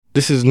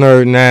This is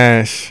Nerd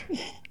Nash.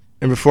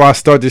 And before I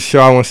start this show,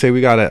 I want to say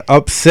we got an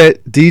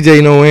upset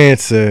DJ No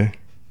Answer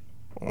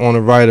on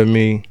the right of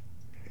me.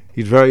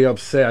 He's very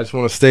upset. I just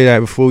want to say that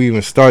before we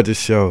even start the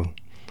show.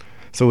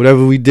 So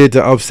whatever we did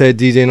to upset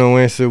DJ No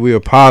Answer, we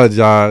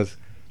apologize.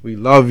 We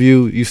love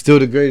you. You still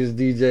the greatest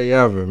DJ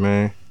ever,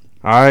 man.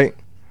 All right?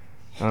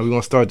 We're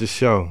going to start the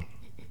show.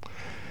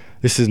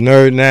 This is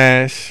Nerd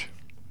Nash.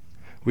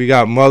 We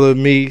got Mother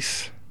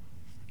Meese.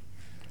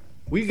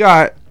 We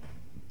got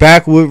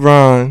Backwood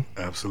Ron.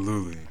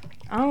 Absolutely.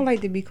 I don't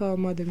like to be called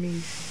Mother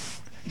Me.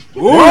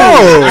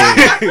 Whoa!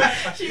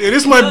 Yeah,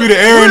 this might be the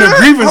airing of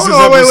grievances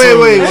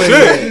episode.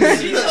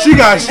 Wait. She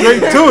got straight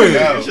to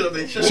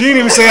it. She didn't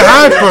even say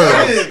hi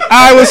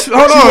first.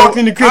 Hold on. She walked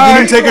in the crib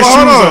and didn't take her shoes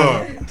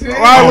off.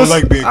 I don't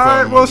like being called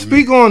All right, well,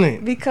 speak on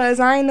it. Because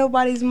I ain't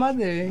nobody's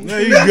mother.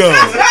 There you go.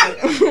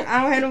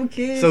 I don't have no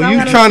kids. So I don't you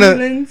have trying no to...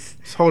 siblings.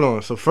 Hold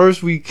on. So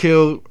first we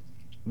killed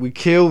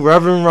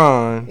Reverend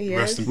Ron. Yes.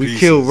 Rest in We pieces.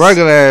 killed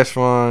regular ass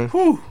Ron.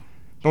 Whew.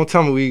 Don't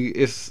tell me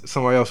it's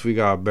somebody else we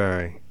got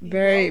Barry.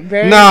 Very.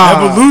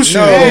 Nah.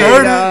 Evolution. No. You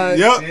heard Dog. it?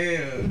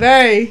 Yep.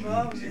 Very.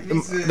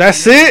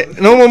 That's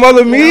it? No more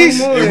Mother Meese?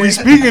 No more. And we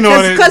speaking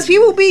on it. Because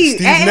people be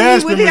Steve at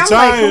Nash me with been it. I'm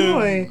like, come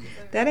retired. on.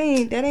 That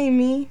ain't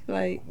me.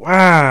 Like,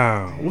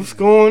 Wow. What's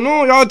going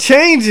on? Y'all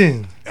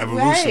changing.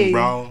 Evolution, right.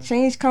 bro.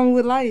 Change come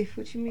with life.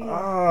 What you mean?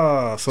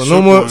 So no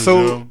Shook more. one,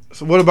 So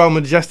Joe. what about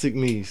Majestic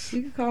Meese?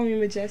 You can call me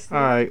Majestic.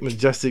 All right,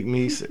 Majestic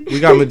Meese. We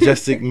got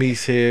Majestic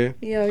Meese here.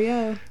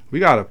 Yo. We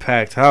got a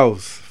packed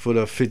house for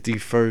the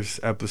 51st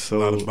A lot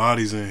episode. of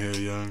bodies in here,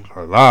 young.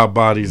 A lot of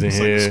bodies in It's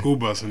like a here. school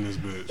bus in this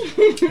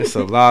bitch. It's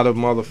a lot of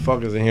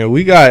motherfuckers in here.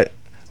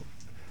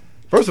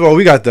 First of all,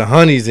 we got the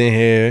honeys in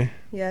here.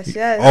 Yes.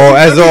 Oh,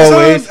 as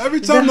always,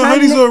 Every time The the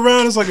honeys honey- are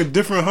around, it's like a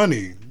different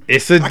honey.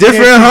 it's a I can't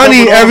different keep up honey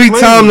with all every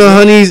flavors, time the man.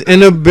 honey's in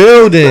the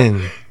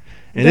building.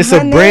 And The it's a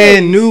honeys.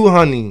 brand new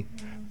honey.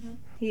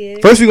 Yeah.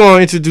 First, we're going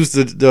to introduce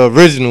the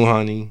original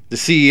honey, the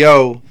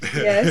CEO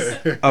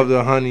Yes. of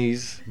the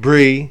honeys,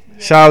 Bree.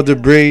 Shout out to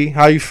Bree.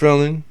 How you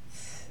feeling?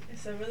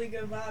 It's a really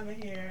good vibe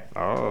in here.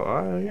 Oh,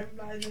 all right.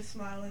 Everybody's just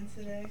smiling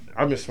today.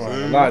 I've been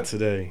smiling a lot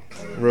today.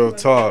 Real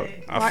talk.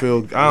 I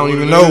don't What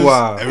even it know is,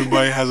 why.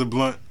 Everybody has a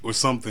blunt with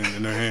something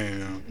in their hand.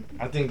 You know?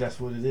 I think that's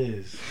what it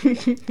is.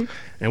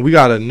 And we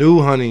got a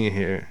new honey in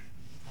here.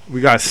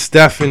 We got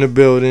Steph in the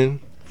building.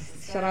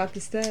 Shout out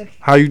to Steph.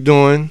 How you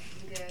doing?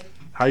 Good.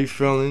 How you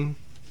feeling?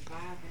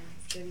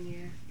 Vibing. Sitting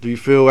here. Do you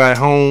feel at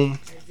home?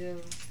 I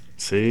do.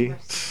 See?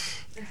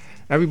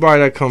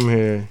 Everybody that come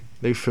here,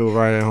 they feel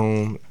right at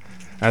home.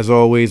 As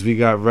always, we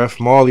got Ref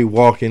Marley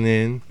walking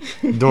in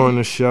during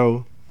the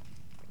show.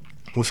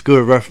 What's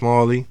good, Ref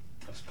Marley?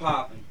 What's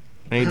poppin'?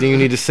 Anything you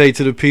need to say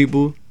to the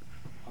people?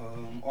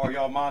 Are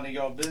y'all minding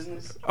y'all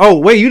business? Oh,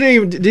 wait, you didn't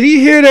even... Did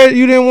he hear that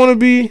you didn't want to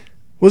be...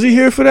 Was he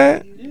here for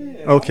that?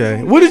 Yeah.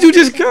 Okay. Where did you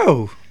just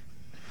go?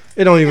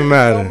 It don't even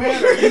matter.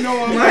 You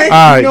know I'm All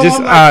right,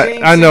 just...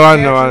 I know.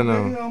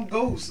 I'm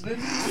Ghost,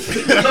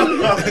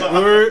 nigga.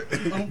 Word.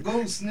 I'm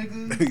Ghost,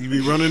 nigga. You be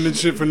running this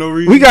shit for no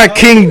reason. We got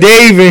King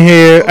Dave in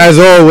here, as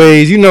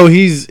always. You know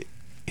he's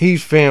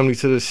family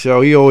to the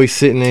show. He always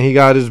sitting there. He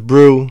got his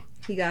brew.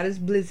 He got his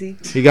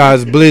blizzy. He got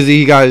his blizzy.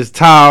 He got his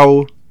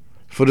towel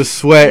for the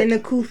sweat. And the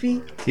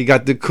kufi. He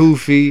got the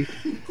kufi.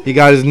 He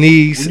got his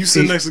knees. When you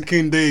sit next to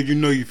King Dave, you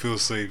know you feel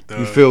safe, dog.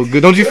 You feel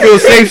good. Don't you feel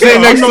safe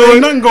sitting next to ain't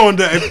him? nothing going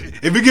down.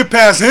 If it get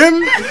past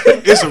him,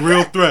 it's a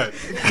real threat.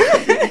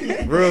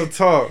 Real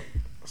talk.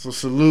 So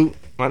salute.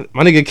 My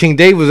nigga King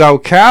Dave was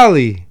out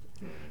Cali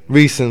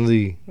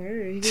recently.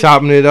 Word.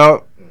 Chopping it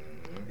up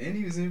And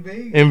he was in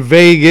Vegas. in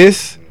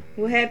Vegas.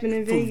 What happened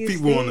in Vegas?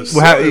 people on the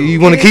Steve? You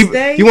want to Next keep?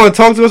 day? You want to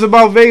talk to us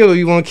about Vegas, or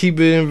you want to keep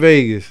it in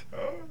Vegas?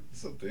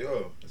 It's up to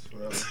y'all.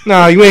 That's what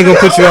Nah, you ain't gonna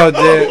put you out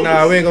there.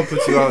 Nah, we ain't gonna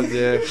put you out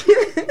there.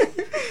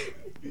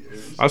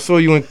 I saw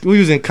you in. We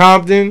was in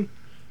Compton,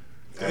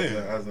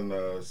 I was in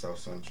South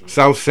Central,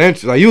 South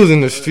Central. Like you was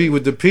in the street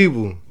with the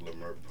people.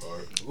 Lamert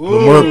Park.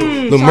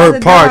 Lamert shout out to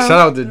Park. Dom. Shout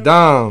out to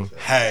Dom.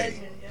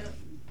 Hey.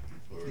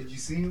 Did you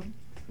see him?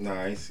 Nah,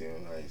 I ain't seen him.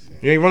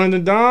 You ain't running to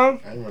Dom?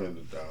 I ain't running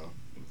the down.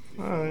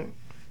 All right.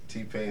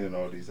 T-Pain and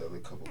all these other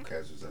couple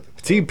cats was at the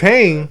club.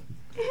 T-Pain.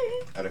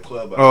 At a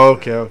club. Oh,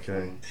 okay. So,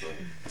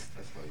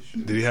 that's why he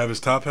should. Did he have his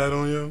top hat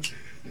on, yo?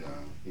 Nah,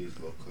 he's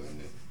local in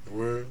it.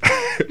 Word.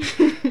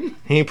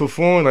 He ain't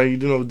performed. Like you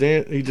do no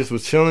dance. He just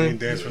was He chilling. ain't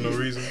dance for no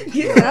reason.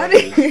 Get out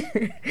of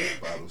here.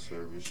 Bottle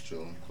service,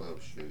 chilling, club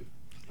shit.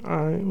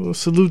 All right. Well,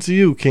 salute to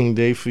you, King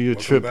Dave, for your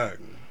Welcome trip. back.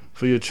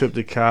 For your trip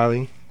to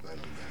Cali. Let him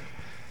back.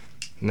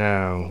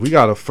 Now we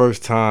got a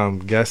first time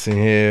guest in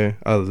here,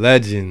 a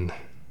legend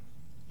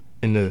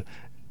in the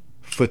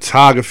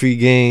photography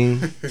game,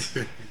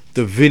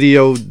 the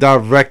video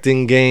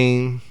directing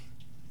game,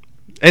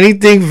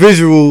 anything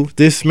visual.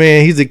 This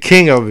man, he's the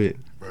king of it.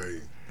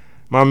 Right.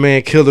 My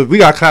man, Killer. We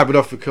got to clap it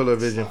up for Killer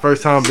Vision.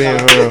 First time being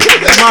here. Might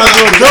as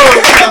well do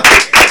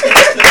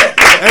it.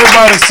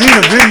 Everybody seen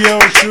the video,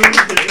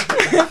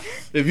 too.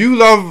 If you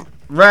love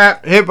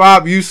rap, hip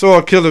hop, you saw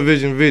a Killer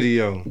Vision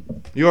video.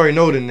 You already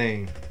know the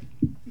name.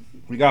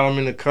 We got him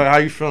in the cut. How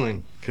you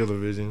feeling? Killer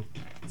Vision.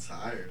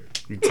 Tired.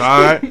 You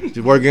tired?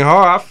 You working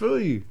hard? I feel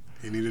you.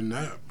 He need a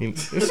nap.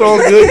 It's all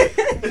good.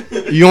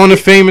 You on the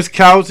famous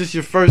couch. It's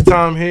your first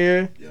time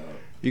here. Yo.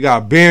 You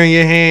got a beer in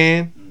your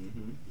hand.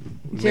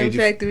 Gym Made you-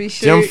 Factory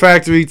shirt. Gym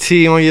Factory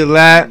tea on your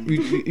lap.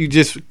 You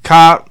just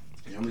cop.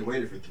 You only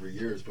waited for 3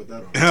 years. Put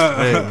that on.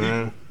 Hey,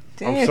 man.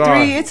 Damn, I'm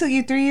sorry. It took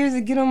you 3 years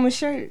to get on my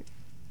shirt.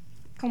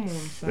 Come on,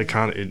 son. It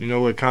kind of, you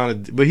know what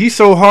kind of, but he's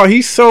so hard.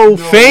 He's so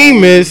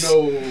famous.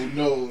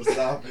 No,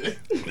 stop it.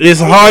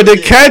 It's hard to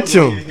catch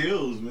him.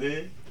 Heels,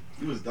 man.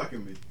 He was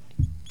ducking me.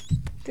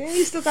 Damn,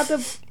 you still got the.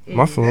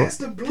 My fault.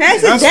 Pass it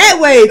that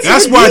way. to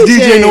That's the why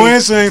DJ No DJ.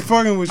 Answer ain't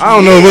fucking with you. I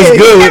don't know what's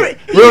good with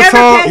He real never talk.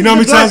 passed You know how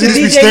many the blunt times he to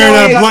just be DJ staring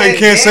at a Noise. blunt and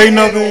can't say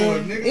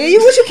nothing? Yeah,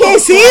 what you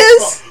can't see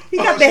us? He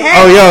got the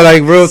hat. Oh, yo,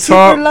 like real Super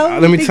talk. low,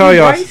 Let me Biggie tell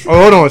y'all. Bryson.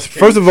 Oh, hold on.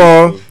 First of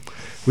all,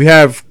 we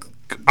have.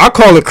 I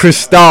call her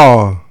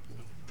Cristal.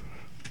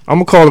 I'm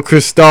gonna call her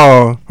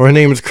Cristal. Her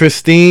name is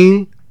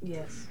Christine.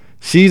 Yes.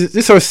 She's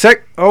this her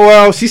Oh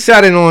well, she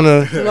sat in on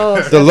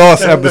the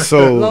Lost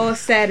episode.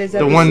 Lost saddest The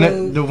episode.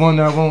 one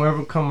that won't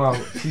ever come out.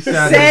 She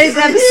sat in. Saddest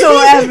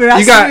episode ever. I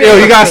You got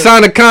swear. you got to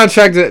sign a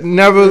contract that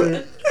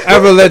never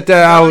ever let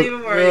that out. Don't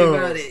even worry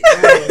about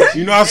it.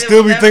 You know, I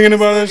still be thinking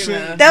about that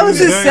shit. That was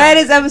the Damn.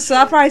 saddest episode.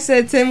 I probably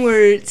said 10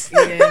 words.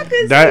 Yeah.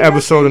 That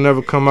episode will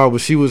never come out,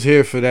 but she was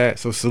here for that.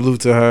 So salute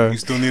to her. You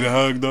still need a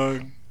hug,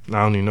 dog? I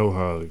don't need no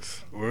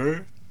hugs.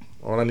 Word?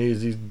 All I need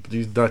is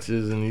these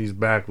Dutches and these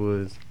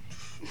backwoods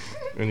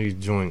and these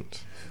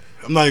joints.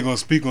 I'm not even gonna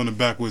speak on the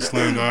backwoods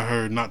slander I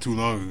heard not too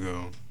long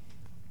ago.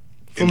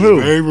 From in who?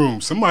 this very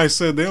room. Somebody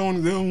said they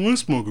don't want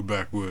to smoke a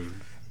backwood.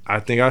 I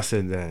think I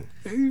said that.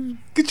 Hey,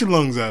 get your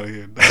lungs out of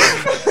here, dog.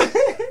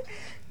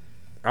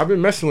 I've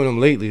been messing with him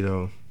lately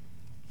though.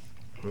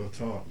 Real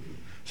talk.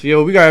 So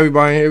yo, we got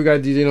everybody here. We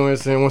got DJ No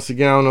Answer. Once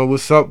again, I don't know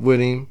what's up with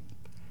him.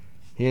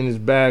 He in his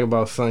bag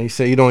about something. He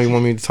said he don't even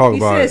want me to talk He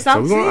about said, it.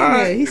 stop we saying gonna-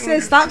 that. He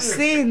said, stop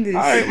saying this.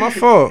 All right, my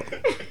fault.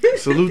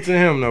 Salute to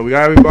him though. We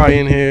got everybody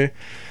in here.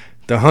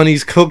 The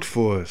honeys cooked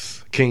for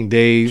us. King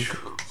Dave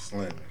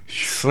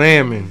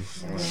slamming.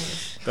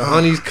 The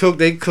honeys cooked.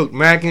 They cooked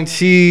mac and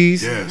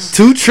cheese. Yes.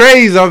 2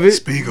 trays of it.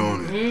 Speak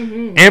on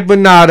it.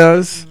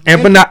 Empanadas.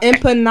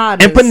 Empanadas.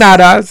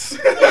 Empanadas.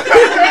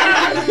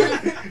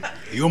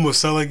 You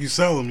almost sound like you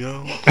sell them,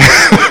 yo.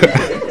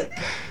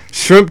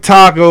 Shrimp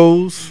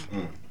tacos.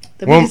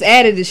 We One- just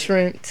added the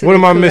shrimp to What the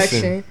am I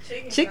collection.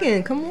 missing?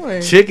 Chicken, come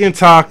on. Chicken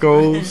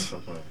tacos.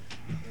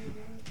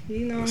 You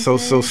know what I'm So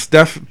saying?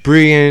 Steph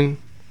Brian,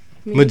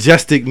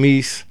 Majestic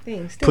Meese,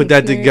 Thanks, put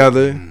that man.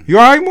 together. You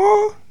alright,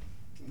 Ma?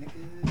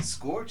 Nigga,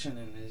 scorching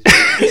in this.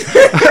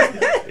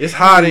 It's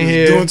hot in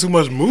You're doing here. too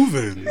much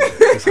moving.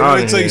 It's hot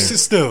I in tell you, here. sit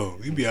still.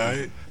 You be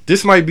alright.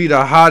 This might be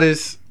the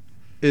hottest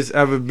it's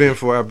ever been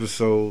for an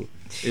episode.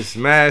 It's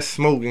mad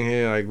smoke in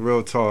here, like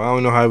real talk. I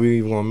don't know how we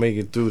even gonna make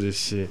it through this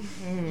shit.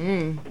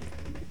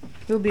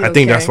 He'll be I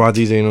think okay. that's why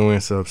DJ No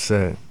Answer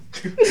upset.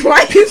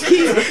 Why you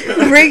keep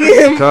bringing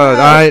him Cause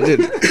up?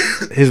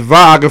 his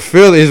vibe, I can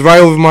feel it. It's right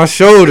over my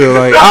shoulder.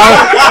 Like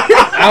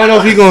I don't know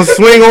if he gonna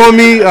swing on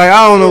me. Like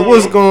I don't know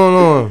what's going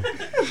on.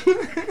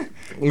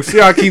 We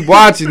see. I keep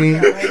watching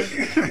him.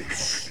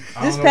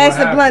 Just pass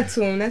the blunt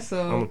to him, that's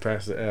all. I'm gonna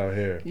pass the L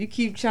here. You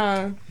keep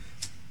trying.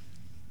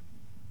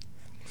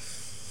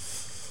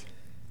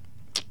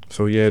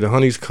 So yeah, the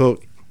honeys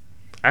cook.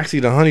 Actually,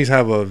 the honeys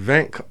have a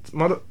event.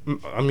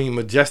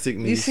 Majestic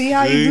Meese. You see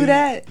how you do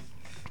that?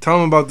 Tell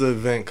them about the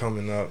event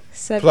coming up.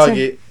 September, Plug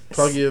it.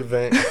 Plug your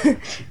event.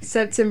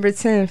 September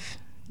 10th.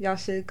 Y'all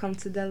should come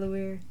to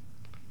Delaware.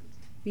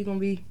 We gonna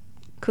be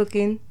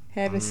cooking,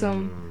 having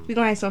some. We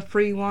gonna have some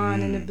free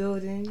wine in the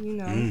building. You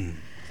know, and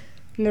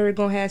then we're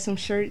gonna have some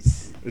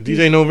shirts.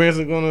 DJ No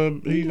Answer gonna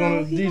You know,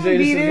 gonna he DJ gonna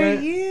this be there.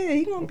 event. Yeah,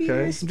 he gonna be Okay,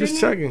 there. I'm Spinning, just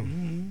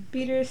checking.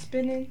 Be there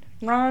spinning.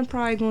 Ron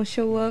probably gonna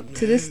show up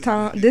to this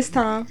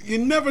time. You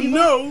never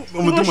know. I'm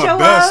gonna gonna do my show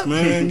best, up?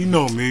 man. You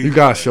know me. You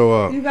gotta show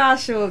up You gotta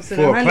show up to the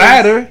for a honeys.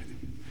 platter.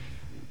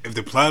 If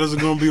the platters are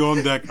gonna be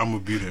on deck, I'm gonna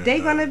be there. They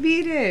gonna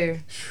be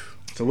there.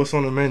 So what's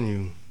on the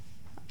menu?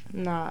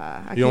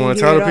 Nah, I You don't can't wanna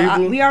give tell it the all.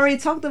 people? We already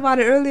talked about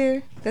it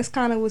earlier. That's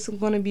kind of what's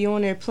gonna be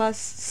on there. Plus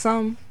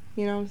some.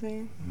 You know what I'm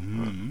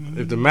saying?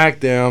 If the Mac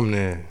there, I'm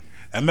there.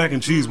 That mac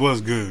and cheese was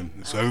good.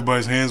 So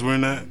everybody's hands were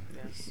in that.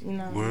 You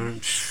know.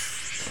 Word.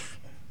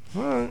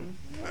 All right,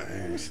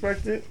 I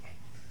respect it.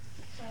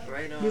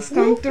 Right on. Just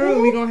come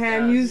through. We gonna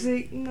have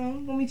music. You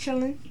know, gonna be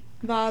chilling,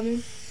 vibing.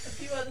 A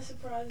few other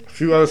surprises. A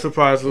few other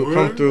surprises will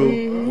come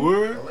through.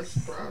 Word.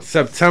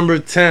 September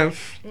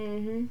 10th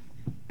Mm-hmm.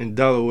 in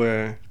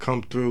Delaware.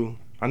 Come through.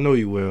 I know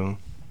you will.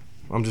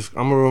 I'm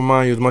gonna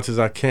remind you as much as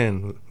I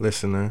can,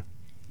 listener.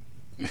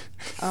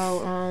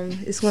 Oh,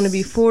 it's gonna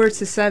be 4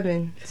 to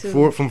 7.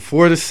 Too. From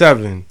 4 to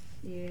 7.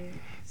 Yeah.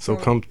 So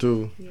come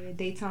through. Yeah,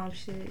 daytime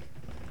shit.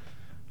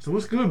 So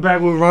what's good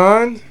back with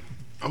Ron?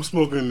 I'm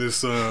smoking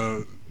this,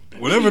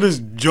 whatever this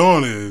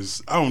John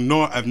is. I don't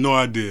know. I have no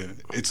idea.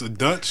 It's a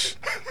Dutch,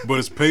 but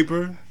it's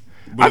paper.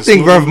 But I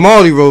think Ref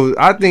Marley wrote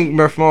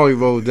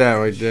that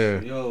right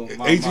there. Yo,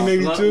 my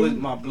 1882?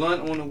 my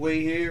blunt on the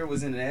way here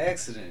was in an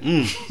accident.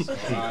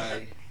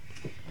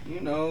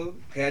 So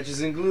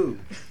patches and glue.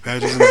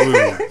 Patches and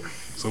glue.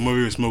 So I'm over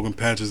here smoking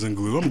patches and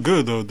glue. I'm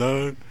good though,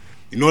 dog.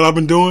 You know what I've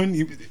been doing?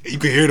 You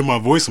can hear it in my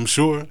voice, I'm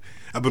sure.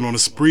 I've been on a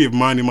spree of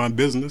minding my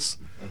business,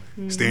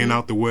 staying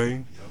out the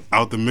way,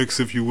 out the mix,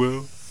 if you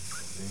will.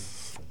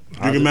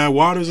 Drinking mad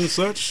waters and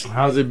such.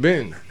 How's it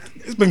been?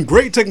 It's been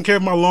great taking care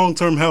of my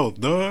long-term health,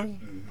 dog.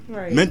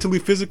 Right. Mentally,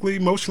 physically,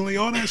 emotionally,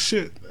 all that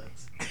shit.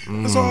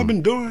 That's all I've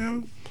been doing, yo.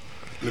 And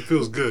it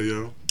feels good,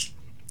 yo.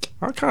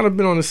 I kind of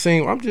been on the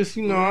same. I'm just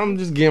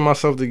getting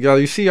myself together.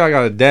 You see, I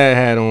got a dad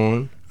hat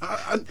on.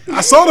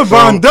 I saw the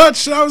Von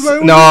Dutch. I was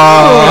like, No.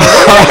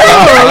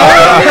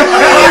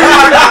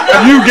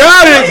 You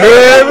got it,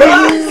 man.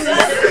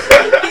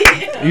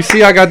 You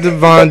see, I got the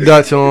Von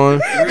Dutch on.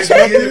 Where'd you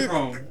get it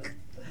from?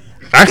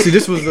 Actually,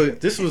 it was a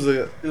It was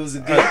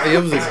a gift.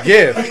 it was a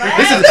gift.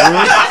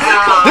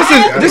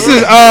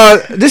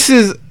 This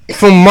is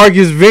from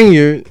Marcus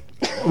Vineyard,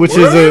 which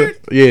is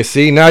a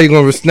See, now you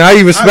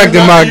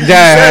respecting my you dad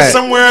said hat.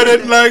 somewhere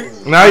that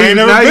Now I you ain't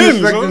never been.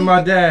 respecting So.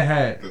 my dad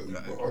hat.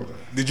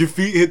 Did your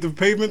feet hit the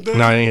pavement then?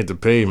 No, I ain't hit the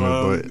pavement,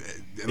 but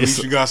At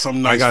least you got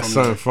something nice. I got from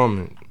something that. from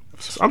it.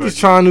 I'm just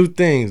trying new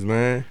things,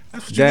 man.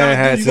 That's what Dad you gotta do.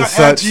 hats You and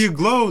gotta add such. to your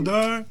glow,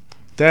 dog.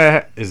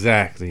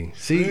 Exactly.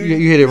 See,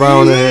 you hit it right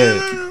on the head.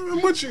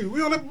 I'm with you.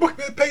 We on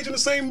that page in the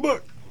same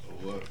book.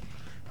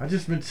 I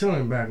just been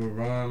chilling back with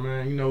Ron,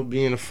 man. You know,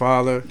 being a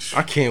father.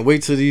 I can't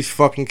wait till these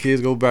fucking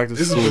kids go back to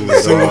This school. is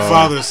a single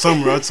father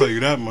summer. I'll tell you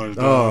that much.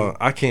 Dog.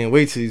 I can't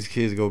wait till these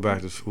kids go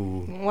back to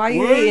school. Why you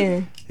What?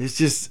 hating? It's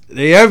just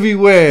they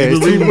everywhere. You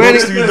It's been too reading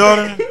books to many. your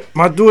daughter?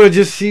 My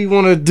daughter she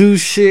wanna do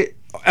shit.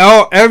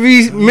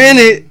 Every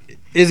minute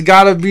it's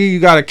gotta be. You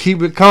gotta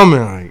keep it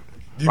coming. Like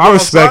You I go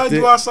respect outside, it.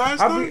 Do outside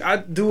stuff? I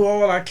do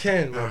all I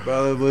can, my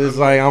brother. But it's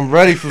like I'm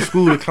ready for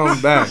school to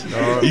come back.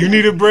 Dog. You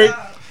need a break?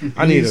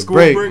 I need a school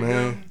break, break,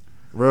 man.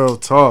 Real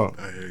talk.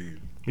 I hear you.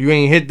 You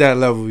ain't hit that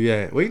level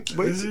yet. Wait,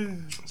 Is it?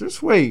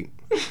 just wait.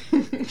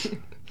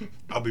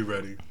 I'll be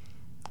ready.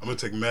 I'm gonna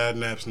take mad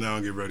naps now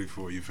and get ready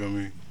for it. You feel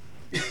me?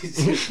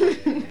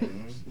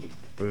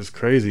 But it's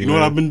crazy. You know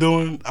what I've been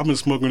doing? I've been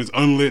smoking this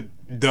unlit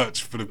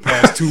Dutch for the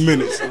past 2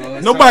 minutes.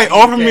 Nobody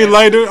offered me a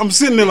lighter. I'm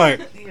sitting there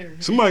like,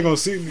 somebody gonna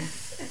see me.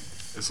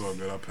 It's all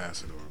good. I'll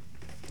pass it on.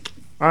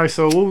 All right,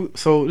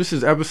 so this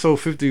is episode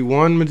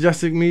 51,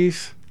 Majestic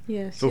Me's.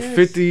 Yes. So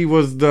 50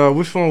 was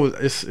which one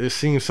was? It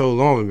seemed so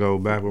long ago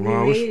back with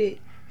Ron. It.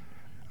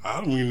 I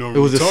don't even know. What It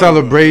was we're a talking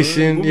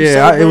celebration. about,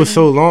 man. What we It was celebrating?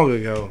 so long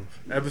ago.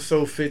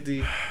 Episode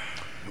 50.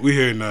 We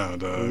here now,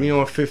 dog. We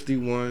on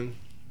 51.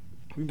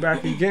 We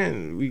back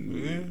again.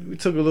 We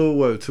took a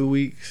little 2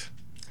 weeks.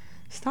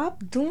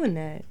 Stop doing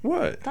that.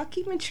 What? Stop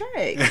keeping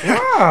track.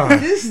 Ah.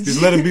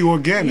 Just let it be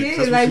organic. Yeah, That's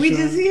what like you we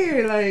trying- just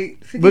here, like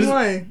But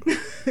 51.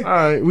 All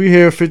right, we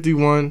here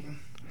 51.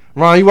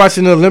 Ron, you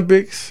watching the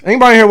Olympics?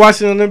 Anybody here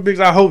watching the Olympics?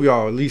 I hope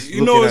y'all at least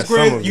You looking know at it's some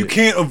great. of You it.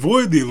 can't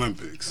avoid the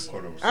Olympics.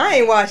 I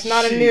ain't watched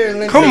not a near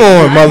Olympics. Come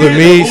on, Mother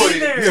Meese. You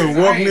gotta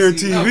walk near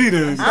TV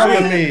then.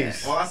 Mother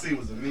Meese. All I seen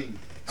was a meme.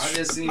 I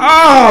just seen. Oh,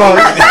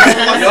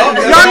 y'all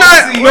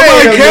not.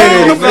 Nobody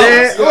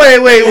cares.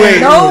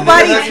 Wait.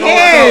 Nobody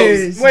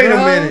cares. Wait a bro.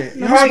 minute.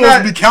 You're supposed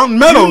to be counting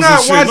medals You're and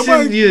not shit. watching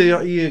Nobody-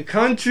 your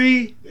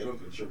country. They don't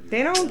contribute.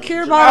 They don't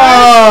care about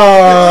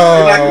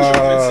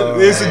Oh,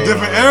 It's a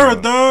different era,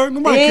 dog.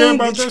 Nobody They care ain't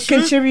about that shit.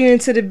 contributing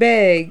to the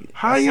bag.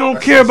 how you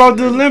don't care about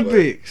the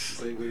Olympics?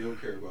 Say what you don't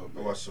care about.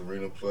 I watched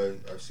Serena play.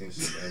 I've seen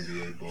some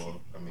NBA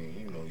ball. I mean,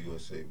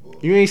 USA ball.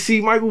 You ain't see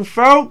Michael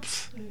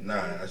Phelps? Nah,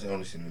 I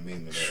only seen the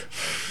meme of that.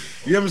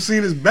 You haven't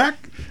seen his back?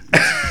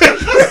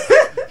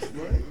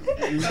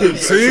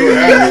 See?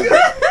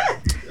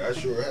 I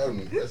sure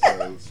haven't. That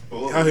sounds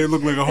plausible. Out here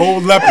looking like a whole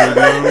leopard,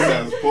 That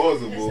man. sounds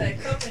plausible.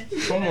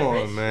 Come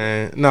on,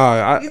 man.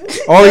 Nah,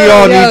 all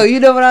y'all Yo, need. you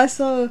know what I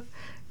saw?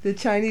 The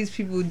Chinese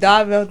people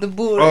diving out the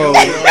boat. Oh,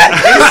 They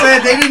said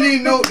they didn't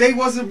even know they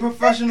wasn't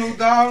professional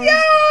divers. Yo,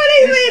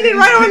 they landed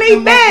right on their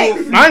back.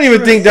 I didn't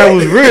even think that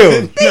was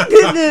real.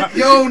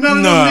 Yo, none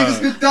of Nah. them niggas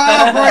could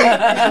dive right.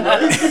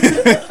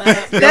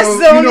 That's Yo,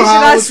 the only shit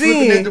how I was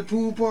flipping seen. at the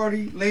pool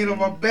party, laying on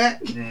my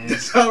back.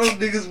 That's how them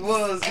niggas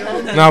was,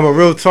 yo. Nah, but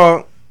real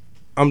talk.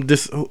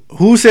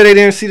 Who said they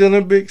didn't see the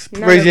Olympics?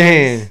 None Raise of your us.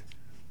 hand.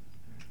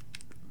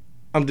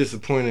 I'm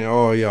disappointed in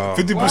all y'all.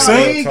 50%? Why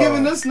they ain't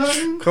giving us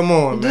nothing? Come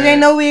on, man. Do they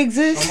know we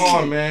exist? Come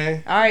on,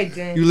 man. All right,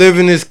 then. You live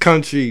in this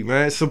country,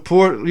 man.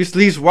 Support. At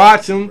least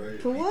watch them.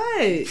 For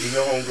what? You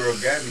know,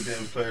 homegirl Gabby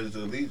didn't pledge the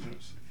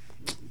allegiance.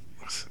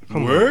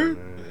 Come Word? on,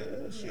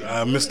 man. Yeah, she,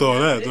 I missed all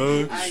that,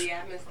 dog. Yeah, I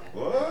missed that. She got a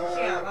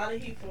what? lot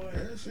of heat for it.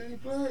 Yeah, she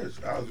ain't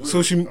pledged. I was with So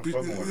her. she. I'm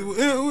fucking with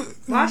her.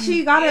 Why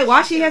she got it?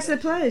 Why she has to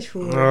pledge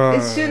for it?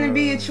 It shouldn't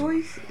be a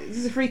choice. This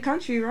is a free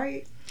country,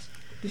 right?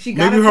 Do she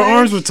got Maybe to her pledge?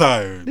 arms were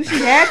tired. Do she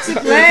have to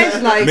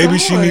pledge? Like, Maybe come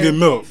she on. needed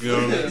milk, yo.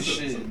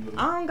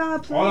 I don't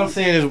got to All I'm pledge.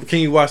 saying is, can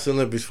you watch the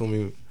Olympics for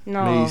me,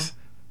 No. please?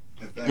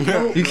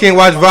 You can't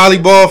watch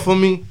volleyball for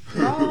me.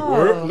 No.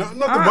 Word? Not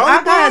the I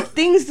volleyball? got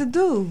things to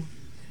do.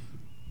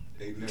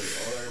 Hey, Nick,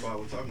 all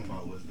everybody was talking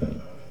about was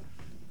the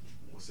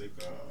what's it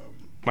called?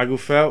 Michael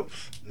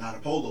Phelps. Not the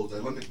polos, the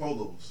Olympic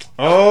polos.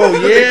 Oh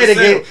yeah, they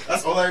gave.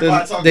 That's all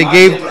everybody talking They about.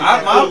 gave.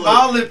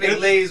 My Olympic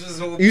lays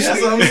was on. You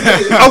That's what I'm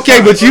saying.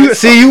 okay, but you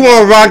see, you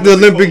want to rock the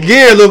Olympic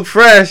gear, look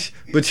fresh,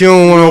 but you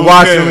don't want to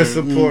watch them and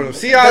support them.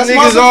 See how That's my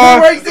niggas support are?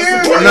 right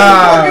there.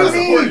 Nah. What do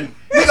you mean?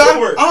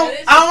 Nigga,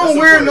 I don't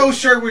wear no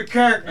shirt with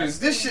characters.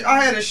 This shit,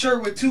 I had a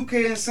shirt with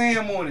 2K and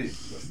Sam on it.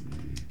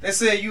 That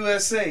said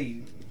USA.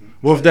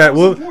 What if that?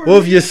 What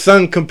if your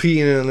son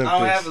competing in the I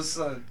don't have a Olympics?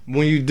 son.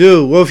 When you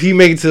do, what if he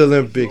make it to the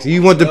Olympics?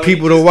 You want the Well,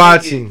 people he to just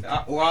watch make him. it.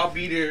 I'll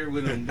be there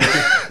with him.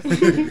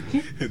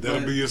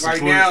 That'll be your support.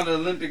 Right now, the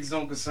Olympics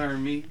don't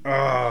concern me.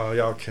 Oh,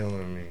 y'all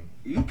killing me.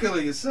 You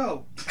killing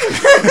yourself.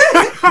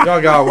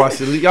 Y'all gotta watch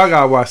the. Y'all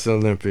gotta watch the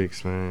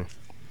Olympics, man.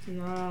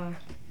 Nah.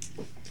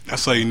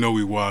 That's how you know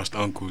we watched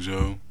Uncles,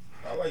 yo.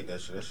 I like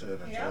that shit. That shit.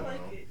 Yeah, I like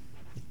it.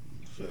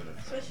 Shit.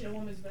 Especially the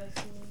women's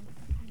basketball.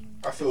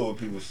 I feel what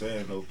people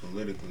saying though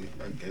politically.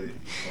 I get it.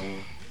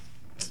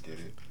 I get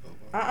it.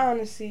 I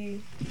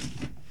honestly.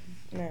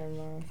 Never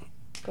mind.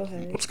 Go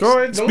ahead. Let's go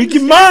ahead. Speak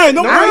your mind.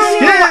 Don't I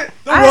be ain't scared.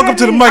 Don't I walk up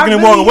to the haven't- mic and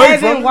then walk away I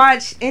from haven't it.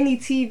 watched any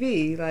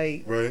TV.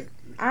 Like Right.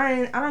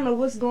 I don't know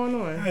what's going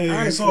on. Hey,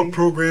 it's honestly. all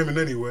programming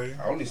anyway.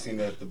 I only seen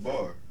that at the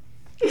bar.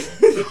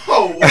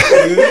 Oh,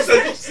 you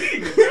said you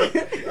seen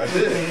it.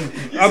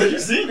 I did. You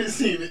said you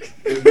seen it.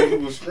 It's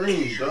multiple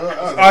screens, dog.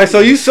 All right, so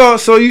you saw.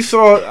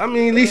 I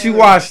mean, at least you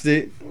watched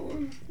it.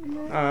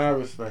 I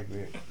respect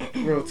it.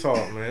 Real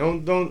talk,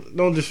 man.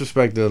 Don't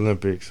disrespect the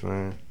Olympics,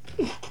 man.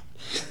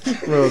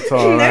 Real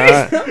talk,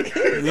 right?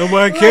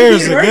 Nobody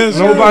cares, I guess.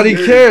 Nobody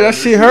cares. That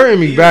shit hurting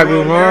me back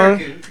with Ron.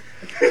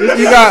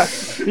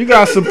 You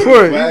got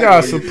support. You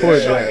got support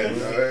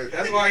that.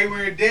 That's why he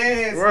wearing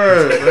dance.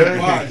 Word, man.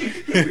 Watch.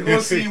 We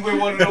gonna see you with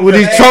one of those With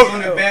these bags Trump,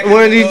 on the back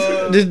one of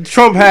the, these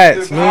Trump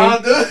hats,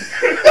 man.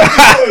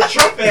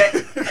 Trump hat.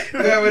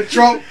 Yeah, with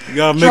Trump. You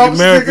gotta make Trump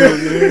America.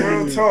 sticker. Yeah.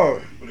 Real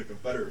talk. With a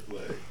Confederate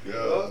flag.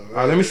 All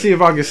right, let me see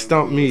if I can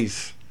stump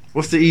Mies.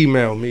 What's the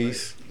email,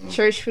 Mies?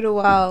 Church for the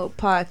Wild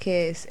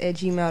podcast at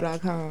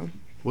gmail.com.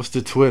 What's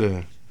the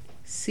Twitter?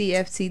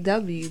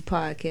 CFTW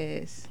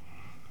podcast.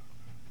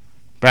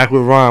 Back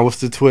with Ron. What's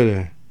the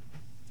Twitter?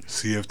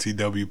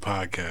 CFTW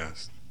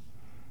podcast.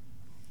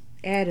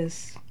 Add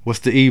us. What's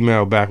the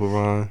email? Back with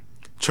Ron.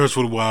 Church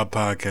for the Wild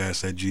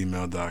podcast at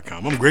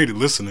gmail.com. I'm great at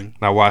listening.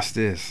 Now watch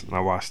this.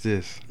 All right.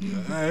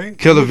 Hey.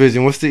 Killer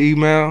Vision. What's the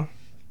email?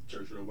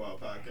 Church of the Wild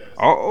podcast.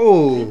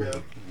 Oh.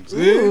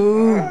 See?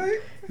 Ooh.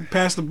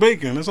 Pass the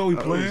bacon. That's all we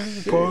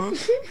playing.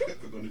 Pause.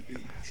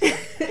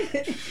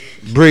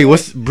 Bree.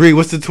 What's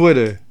the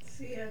Twitter?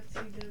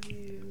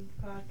 CFTW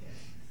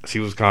podcast. She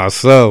was kind of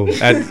slow.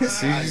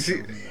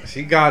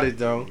 She got it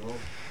though.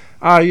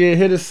 All right, yeah,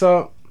 hit us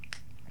up.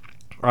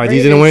 All right,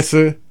 DJ No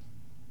Answer.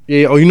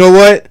 Yeah. Oh, you know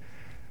what?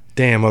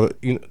 Damn, mother.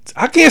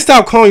 I can't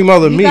stop calling you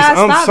Mother You Meese. gotta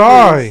I'm stop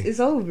sorry. this. It's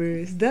over.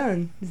 It's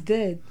done. It's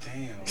dead.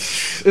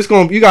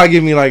 Damn. You gotta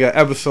give me like an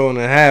episode and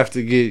a half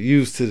to get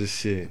used to the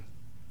shit.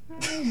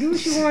 Do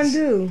what you want to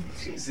do.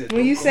 She said,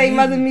 When you say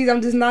Mother Meese,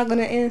 I'm just not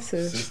gonna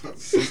answer.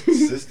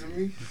 Sister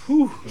me?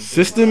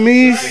 Sister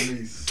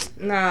Meese.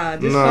 Nah,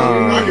 just Nah. call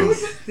me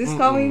Meese. Just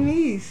call me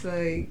Meese.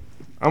 Like,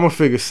 I'm gonna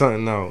figure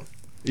something out.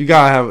 You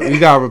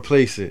gotta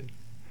replace it.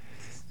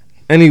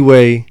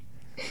 Anyway,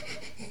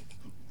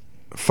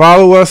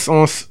 follow us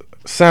on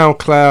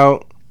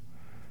SoundCloud.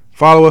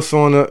 Follow us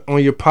on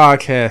your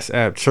podcast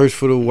app, Church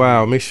for the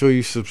Wild. Make sure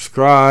you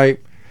subscribe.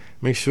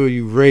 Make sure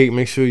you rate.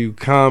 Make sure you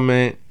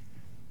comment.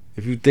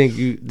 If you think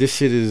this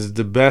shit is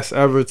the best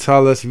ever,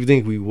 tell us. If you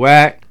think we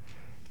whack,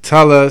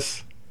 tell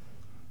us.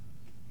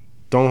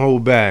 Don't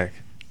hold back.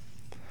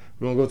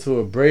 We're gonna go to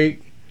a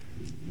break.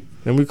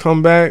 Then we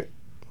come back.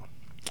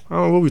 I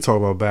don't know what we talk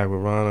about back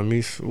with Ron or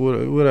me.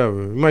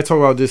 Whatever. We might talk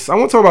about this. I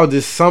want to talk about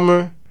this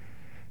summer.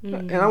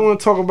 And I want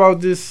to talk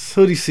about this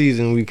hoodie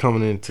season we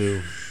coming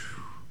into.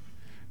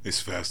 It's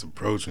fast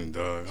approaching,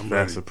 dog. I'm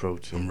Fast ready.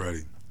 approaching. I'm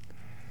ready.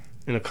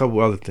 And a couple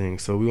other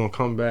things. So we're going to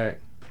come back.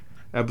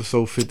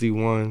 Episode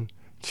 51,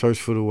 Church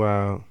for the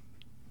Wild.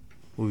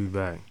 We'll be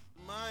back.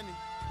 Money.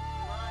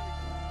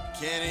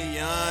 Can a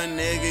young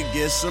nigga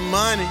get some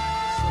money?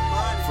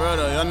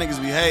 Frodo, y'all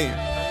niggas be hating.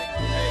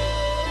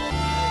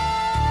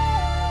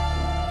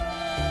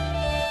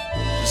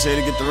 Just here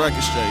to get the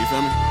record straight, you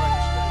feel me?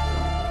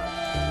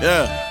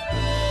 Yeah.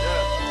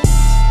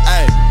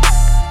 Hey.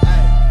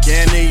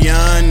 Can a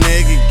young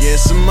nigga get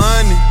some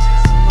money?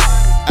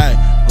 Hey.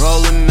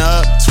 Rolling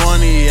up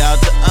 20 out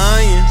the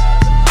onion.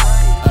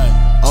 Hey.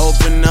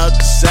 Open up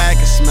the sack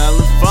and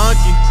smelling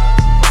funky.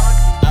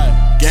 Hey.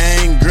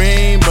 Gang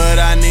green, but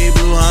I need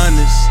blue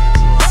hundreds.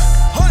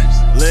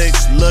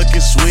 Licks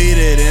looking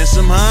sweeter than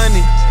some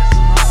honey.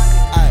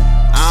 Ay,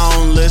 I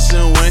don't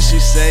listen when she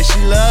say she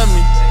love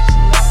me.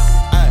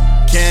 Ay,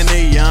 can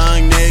a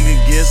young nigga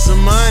get some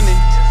money?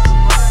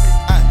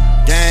 Ay,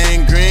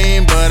 gang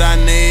green, but I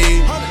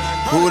need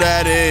Who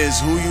that is,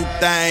 who you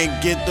think,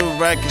 get the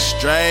record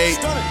straight.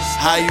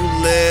 How you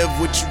live,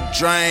 what you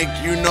drink,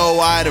 you know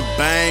why the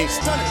bank.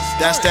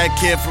 That's that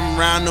kid from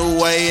round the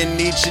way in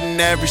each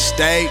and every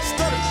state.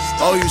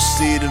 Oh, you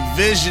see the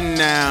vision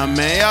now,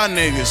 man, y'all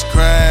niggas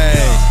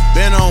crazy.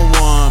 Been on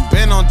 1,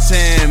 been on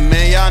 10,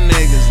 man, y'all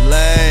niggas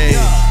late.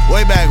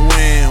 Way back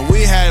when,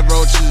 we had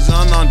roaches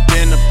on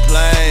dinner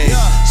plate.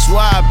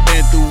 Swear I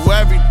been through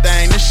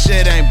everything, this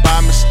shit ain't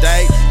by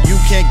mistake. You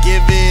can't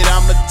give it,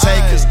 I'ma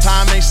take, cause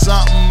time ain't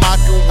something I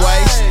can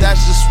waste.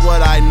 That's just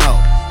what I know.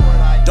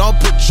 Don't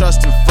put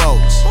trust in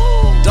folks.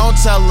 Don't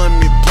tell them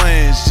your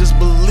plans, just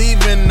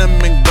believe in them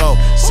and go.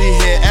 See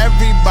here,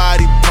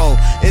 everybody po.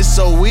 It's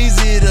so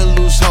easy to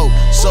lose hope.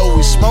 So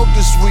we smoke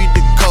this weed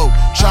to coke,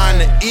 trying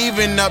to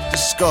even up the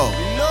scope.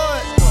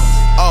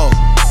 Oh,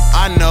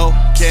 I know,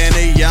 can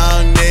a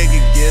young nigga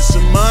get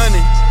some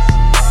money?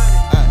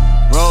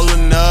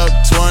 Rolling up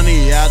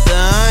 20 out the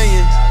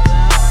onion.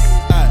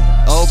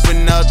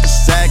 Open up the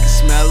sack and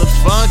smell it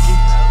funky.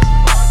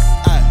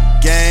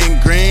 Gang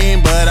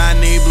green, but I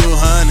need blue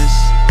honeys.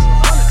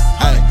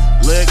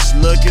 Looks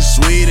looking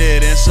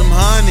sweeter than some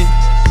honey.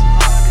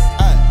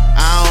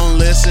 I don't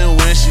listen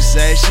when she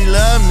say she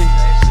love me.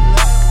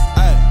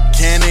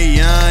 Can a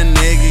young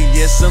nigga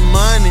get some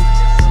money?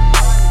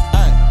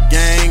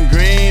 Gang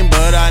green,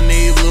 but I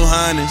need blue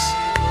honeys.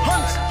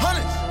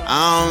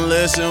 I don't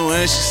listen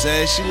when she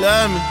say she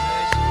love me.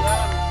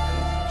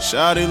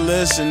 Shawty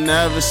listen,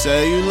 never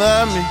say you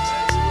love me.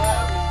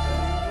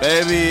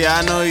 Baby,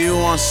 I know you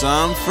want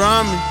something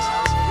from me.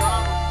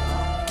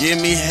 Give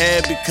me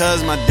head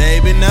because my day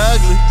been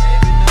ugly.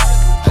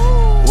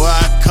 Where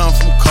I come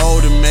from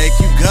cold and make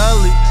you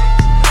gully.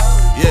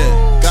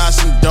 Yeah, got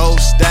some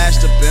dope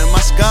stashed up in my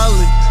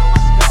scully.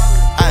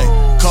 Ay,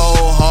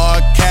 cold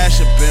hard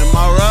cash up in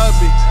my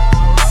rubby.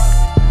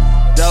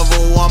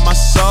 Devil want my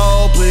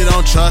soul, please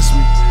don't trust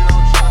me.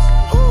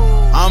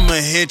 I'ma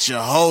hit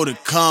your hoe to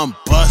come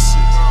bust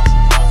it.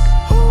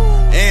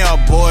 And y'all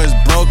boys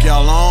broke,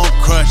 y'all on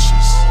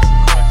crutches.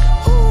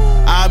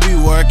 I be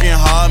working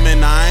hard,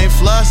 man, I ain't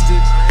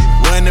flustered.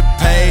 When it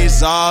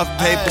pays off,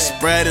 paper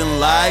spreading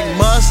like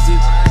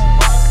mustard.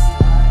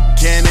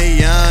 Can a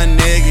young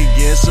nigga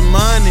get some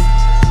money?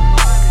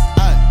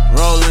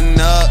 Rolling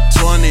up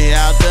 20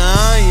 out the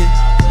onion.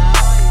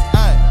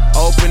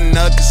 Open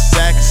up the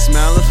sack and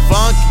smell it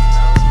funky.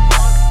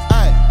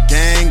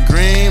 Gang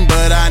green,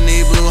 but I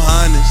need blue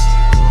honeys.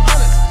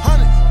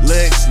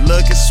 Licks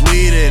looking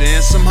sweeter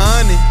than some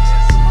honey.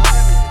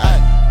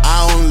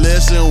 I don't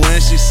listen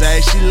when she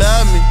say she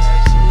love me.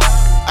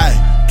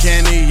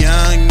 Can a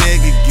young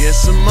nigga get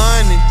some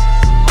money?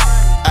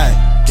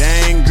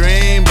 Gang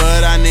green,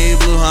 but I need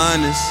blue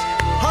honeys.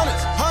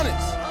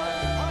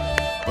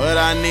 But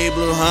I need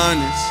blue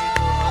honeys.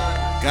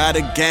 Got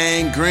a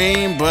gang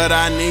green, but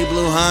I need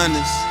blue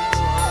honeys.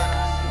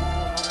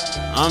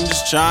 I'm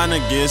just trying to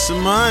get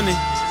some money.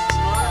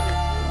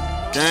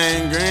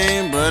 Gang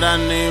green, but I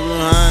need blue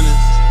honeys.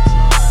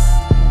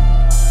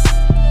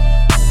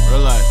 Real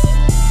life.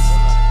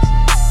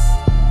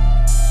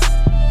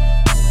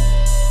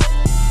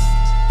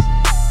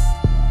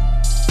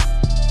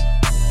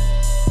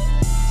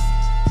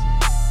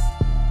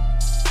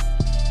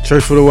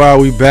 Church for the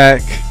Wild, we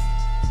back.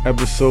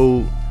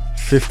 Episode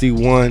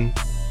 51.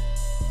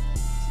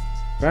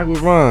 Back with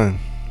Ron.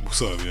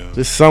 What's up, yeah?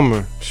 This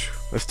summer.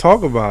 Let's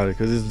talk about it,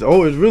 because it's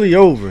really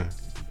over.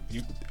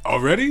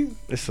 Already?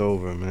 It's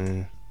over,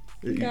 man.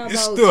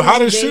 It's still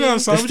hot as shit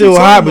outside. It's still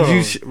hot, but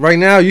right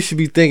now you should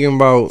be thinking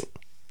about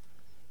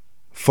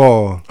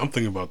fall. I'm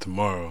thinking about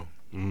tomorrow.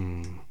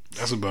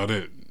 That's about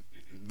it.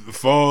 The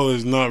fall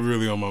is not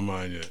really on my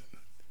mind yet.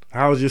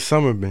 How's your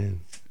summer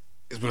been?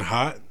 It's been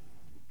hot.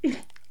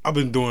 I've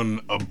been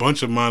doing a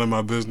bunch of minding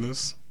my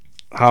business.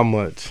 How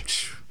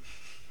much?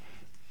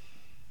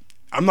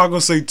 I'm not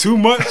going to say too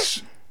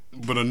much,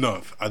 but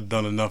enough. I've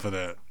done enough of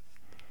that.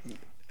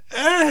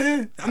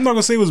 I'm not going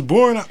to say it was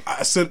boring.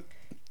 I set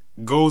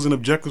goals and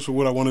objectives for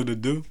what I wanted to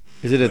do.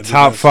 Is it a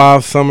top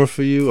 5 summer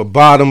for you? A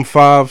bottom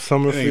 5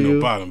 summer for you? It ain't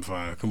no bottom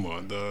 5. Come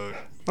on, dog.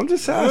 I'm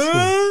just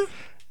asking.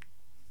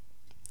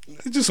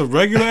 It's just a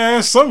regular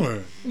ass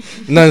summer.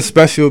 Nothing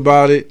special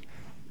about it.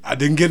 I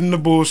didn't get into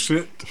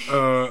bullshit,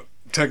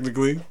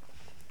 technically.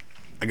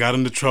 I got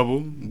into trouble,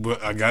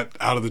 but I got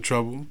out of the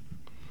trouble.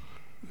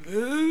 Other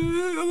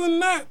than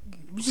that,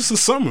 it was just a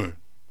summer.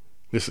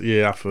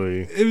 Yeah, I feel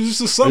you. It was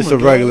just a summer. It's a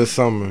regular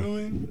summer. You know what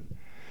I mean?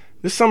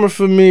 This summer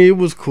for me, it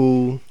was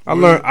cool. I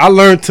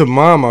learned to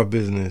mind my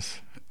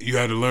business. You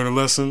had to learn a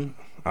lesson?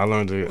 I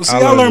learned to. Well, see,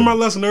 I learned my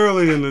lesson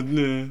early in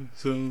the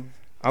so.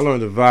 I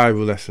learned a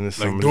valuable lesson this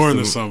summer. Like during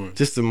the summer.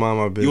 Just to mind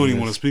my business. You don't even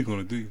want to speak on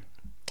it, do you?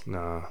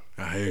 Nah.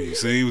 I hear you.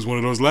 See, it was one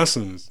of those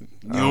lessons.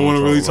 You don't want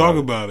to really talk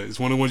about it. It's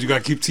one of the ones you got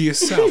to keep to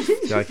yourself.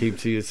 Got to keep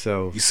to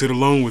yourself. You sit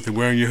alone with it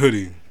wearing your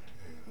hoodie.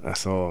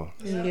 That's all.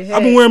 I've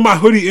been wearing my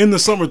hoodie in the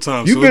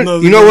summertime. You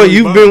know what?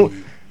 You've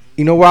been.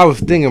 You know why I was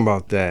thinking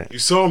about that? You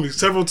saw me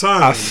several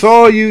times. I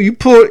saw you. You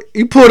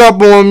put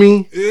up on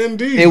me.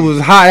 Indeed. It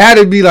was hot. It had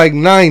to be like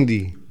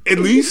 90. At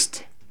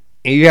least.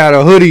 and you had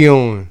a hoodie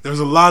on. There's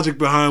a logic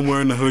behind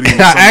wearing the hoodie.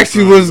 I asked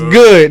you was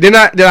good. Did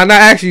I not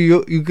ask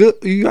you good?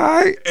 You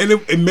alright? And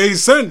it made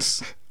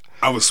sense.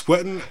 I was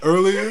sweating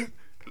earlier,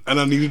 and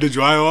I needed to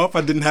dry off.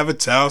 I didn't have a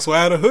towel, so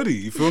I had a hoodie.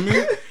 You feel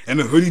me? And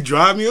the hoodie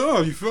dried me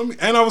off. You feel me?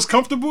 And I was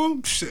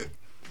comfortable. Shit,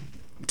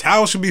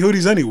 towels should be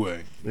hoodies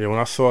anyway. Yeah, when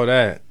I saw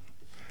that,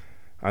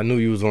 I knew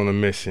you was on a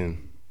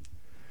mission.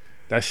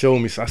 That showed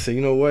me. So I said,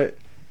 you know what?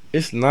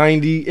 It's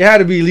 90. It had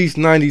to be at least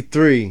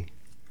 93.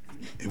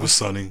 It was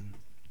sunny.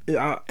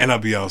 And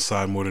I'd be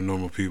outside more than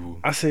normal people.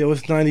 I say,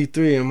 it's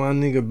 93, and my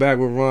nigga back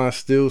with Ron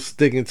still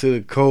sticking to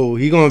the code.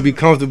 He gonna be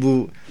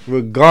comfortable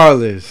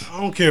regardless.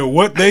 I don't care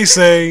what they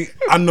say.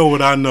 I know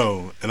what I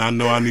know, and I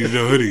know I needed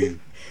a hoodie.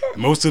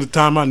 Most of the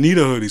time, I need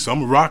a hoodie, so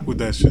I'm gonna rock with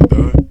that shit,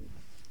 dog.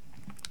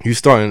 You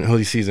starting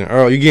hoodie season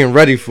early. You getting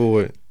ready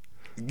for it.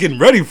 Getting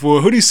ready for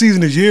it. Hoodie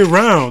season is year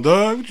round,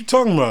 dog. What you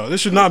talking about?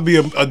 This should not be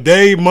a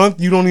day, month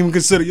you don't even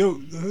consider. Yo,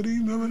 the hoodie,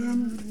 remember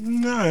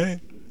them? Nah.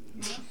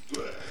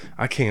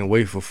 I can't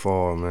wait for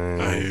fall,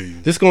 man. I hear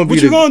you. This gonna be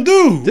what you gonna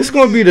do? This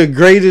gonna be the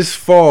greatest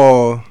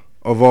fall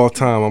of all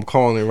time. I'm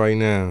calling it right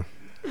now.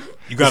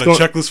 You got a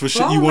checklist for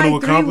shit you want to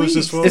accomplish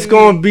this fall? It's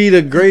gonna be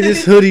the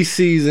greatest hoodie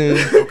season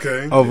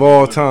of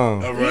all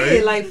time. All right.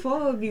 Yeah, like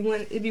fall would be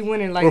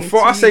winning like.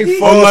 Before I say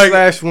fall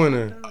 /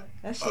 winter.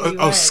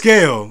 A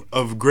scale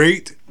of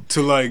great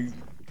to like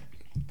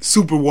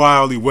super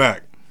wildly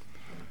whack.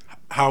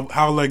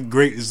 How like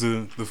great is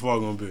the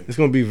fall gonna be? It's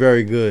gonna be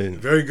very good.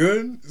 Very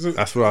good.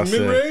 That's what I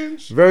said.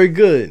 Mid-range? Very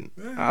good.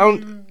 I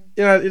don't.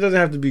 It doesn't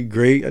have to be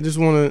great. I just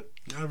want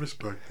to. I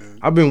respect that.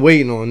 I've been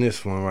waiting on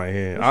this one right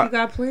here. What you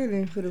got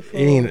planning for the fall?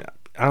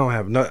 I don't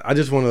have nothing. I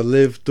just want to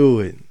live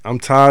through it. I'm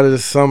tired of the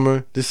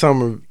summer. This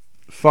summer,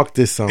 fuck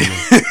this summer.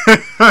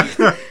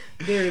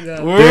 There you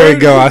go. There you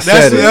go. I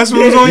said it. That's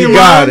what was on your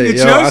got mind. it,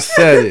 Your yo. chest? I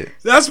said it.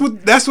 That's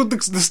what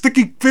the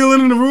sticky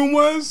feeling in the room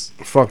was.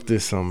 Fuck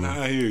this summer.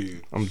 I hear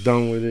you. I'm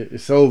done with it.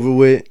 It's over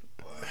with.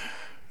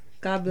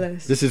 God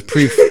bless. This is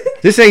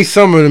This ain't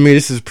summer to me.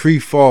 This is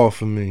pre-fall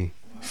for me.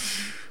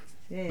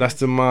 Damn. That's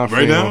the mind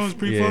right frame. now. It's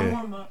pre-fall.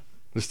 Yeah.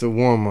 It's the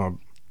warm up.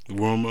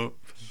 Warm up.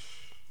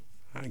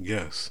 I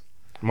guess.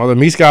 Mother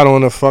Meese got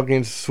on a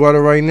fucking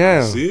sweater right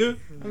now. See it?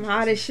 I'm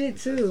hot as shit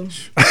too.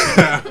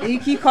 You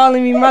keep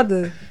calling me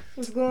mother.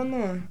 What's going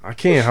on? I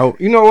can't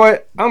help. You know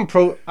what?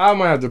 I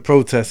might have to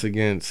protest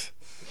against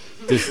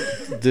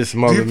this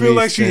Mother Meese. Do you feel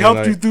like she thing.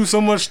 helped you through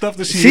so much stuff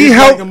that she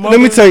helped? Like let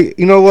me tell you.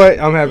 You know what?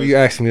 I'm happy you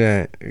asked me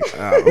that.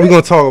 We're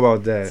gonna talk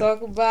about that.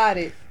 Talk about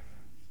it.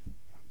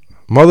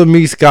 Mother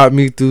Meese got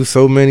me through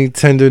so many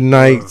tender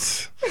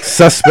nights,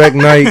 suspect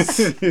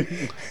nights,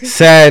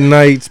 sad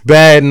nights,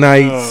 bad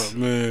nights,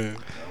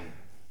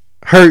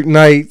 hurt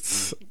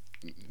nights.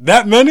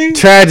 That many?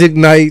 Tragic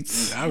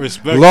nights. I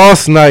respect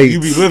lost nights.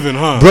 You be living,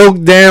 huh?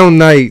 Broke down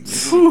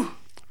nights. Whew.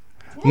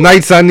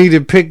 Nights I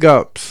needed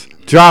pickups,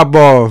 drop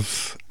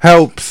offs,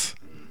 helps,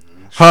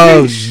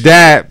 hugs,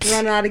 daps.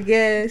 Run out of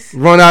gas.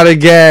 Run out of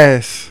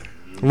gas.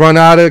 Run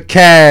out of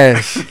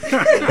cash.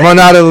 Run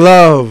out of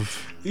love.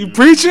 You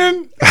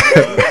preaching?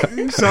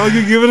 You sound like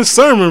you're giving a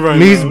sermon right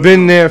Me's now.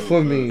 been there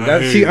for me.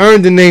 She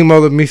earned the name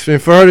Mother Meese.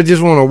 And for her to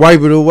just want to wipe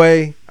it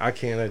away, I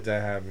can't let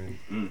that happen.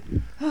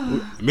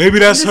 Maybe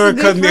that's her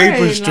cutting the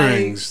apron like,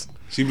 strings.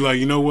 She'd be like,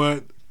 you know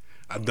what?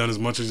 I've done as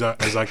much as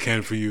I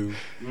can for you.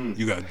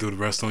 You got to do the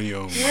rest on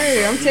your own.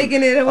 Hey, I'm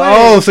taking it away.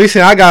 Oh, so you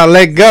saying I got to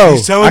let go.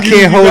 I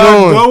can't hold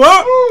on. Go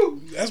up.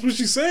 That's what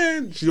she's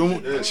saying. She don't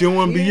want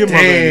to be your mother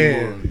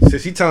anymore. So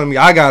she telling me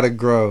I got to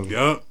grow.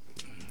 Yup.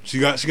 She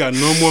got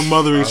no more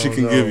mothering she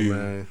can give you.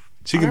 Man.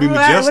 She can be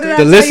majestic.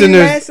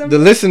 The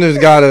listeners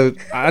gotta.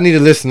 I need the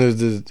listeners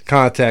to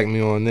contact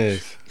me on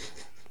this.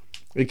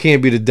 It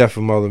can't be the death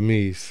of Mother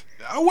Meese.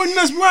 I wouldn't.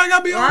 That's why I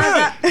gotta be on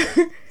that.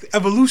 The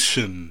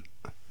evolution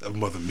of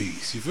Mother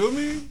Meese. You feel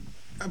me?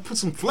 I put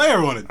some flair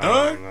on it,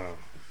 dog.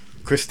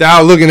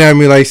 Cristal looking at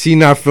me like she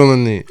not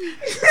feeling it.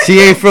 She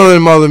ain't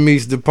feeling Mother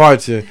Meese's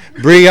departure.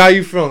 Bree, how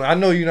you feeling? I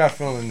know you're not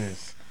feeling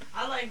this.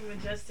 I like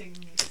majestic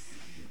Meese.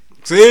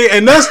 See,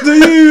 and that's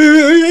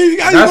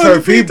that's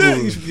her people.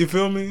 You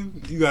feel me?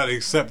 You gotta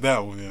accept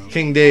that one, yo.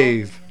 King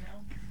Dave.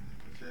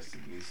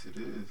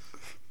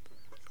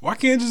 Why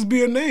can't it just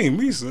be a name,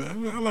 Misa?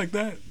 I like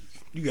that.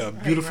 You got a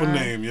beautiful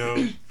name,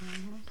 yo.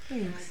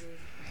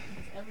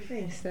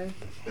 Thanks, Steph.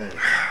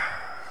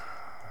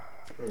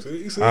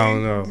 See, I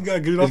don't know. You gotta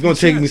get it it's gonna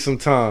take me some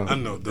time. I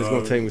know, dog. It's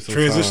gonna take me some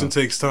Transition time.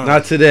 takes time.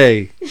 Not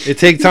today. It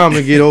takes time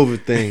to get over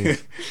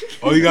things.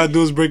 All you gotta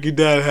do is break your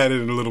dad had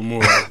it a little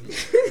more.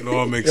 It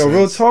all makes sense.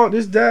 Real talk,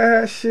 this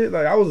dad had shit.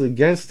 Like I was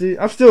against it.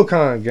 I'm still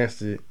kind of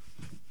against it.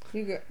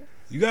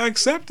 You gotta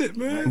accept it,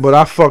 man. But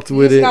I fucked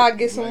with it. You gotta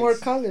get some more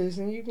colors,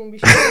 and you can be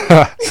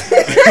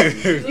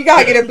straight. You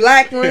gotta get a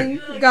black one.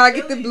 You gotta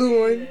get the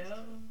blue one,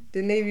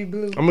 the navy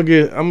blue. I'm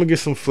gonna get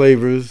some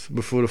flavors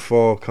before the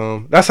fall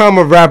come. That's how I'm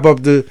gonna wrap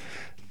up the.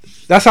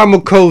 That's how I'm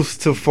gonna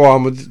coast to fall.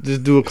 I'm gonna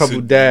just do a couple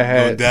dad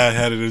hats. Dad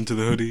had it into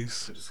the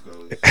hoodies.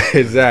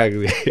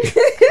 Exactly.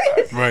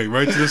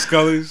 Right to the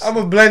Scullies. I'm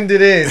gonna blend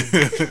it in.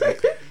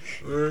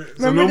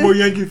 So no more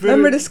Yankee fitted?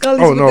 Remember the Scullies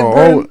Oh with no,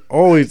 the brim?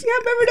 always. Yeah,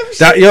 remember them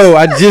That, shits? yo,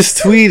 I just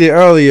tweeted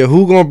earlier.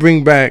 Who gonna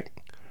bring back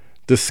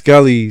the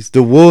Scullies,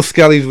 the wool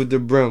Scullies with the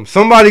brim?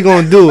 Somebody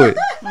gonna do it.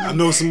 I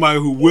know somebody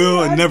who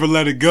will and never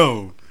let it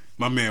go.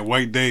 My man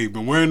White Dave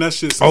been wearing that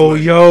shit since Oh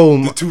like yo,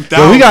 the yo,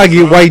 2000s. we gotta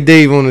get bro. White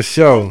Dave on the I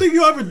show. don't think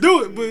he'll ever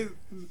do it, but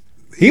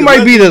He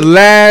might be the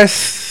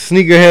last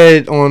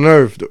sneakerhead on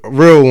earth, the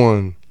real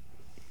one,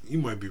 You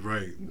might be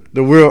right.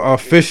 the real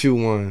official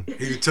one.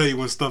 He could tell you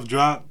when stuff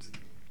dropped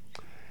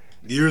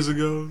years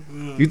ago.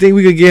 You think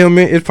we could get him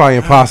in? It's probably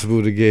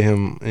impossible to get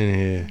him in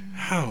here.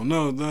 I don't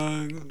know,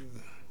 dog.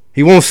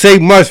 He won't say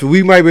much, but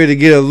we might be able to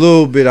get a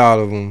little bit out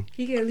of him.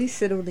 He can at least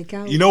sit on the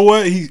couch. You know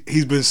what?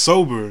 He's been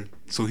sober,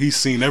 so he's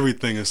seen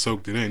everything and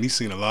soaked it in. He's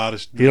seen a lot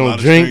of. He don't a lot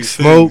of drink, strange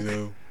smoke. things,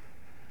 yo.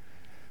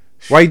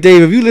 White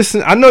Dave, if you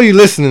listen, I know you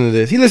listening to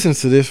this. He listens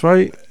to this,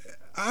 right?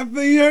 I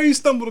think yeah, he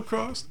stumbled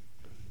across.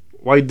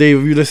 White Dave,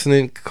 if you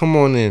listening, come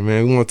on in,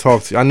 man. We want to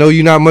talk to you. I know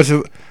you're not much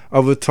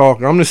of a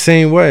talker. I'm the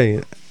same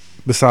way.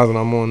 Besides when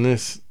I'm on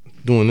this,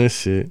 doing this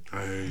shit.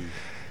 Hey,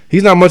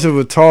 He's not much of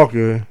a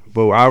talker,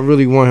 but I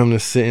really want him to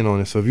sit in on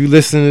it. So if you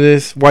listen to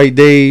this, White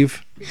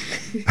Dave,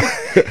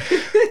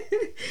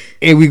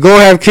 and we go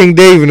have King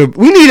Dave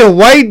we need a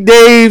White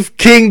Dave,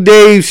 King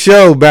Dave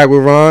show back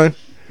with Ron.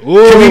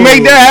 Can we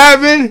make that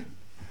happen?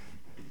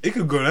 it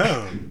could go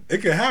down. It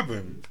could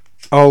happen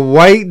A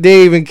White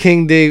Dave and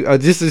King Dave,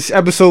 just this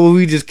episode where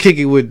we just kick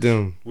it with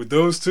them. with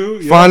those two.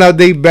 Yeah. Find out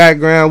their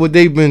background, what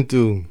they've been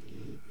through.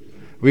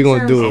 We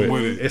gonna do I'm it.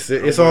 with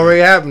it. It's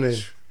already happening.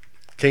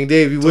 King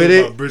Dave, you Talking with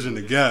about it? bridging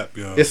the gap,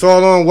 yo. It's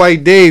all on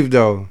White Dave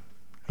though.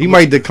 He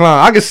might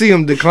decline. I can see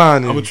him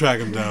declining. I'm gonna track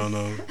him down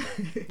though.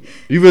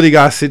 You really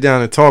gotta sit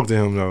down and talk to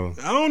him though.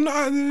 I don't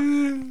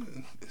know.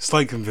 It's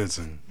like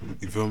convincing.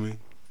 You feel me?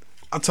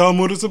 I tell him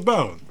what it's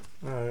about.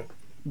 Alright.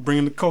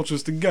 Bringing the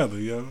cultures together,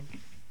 yo.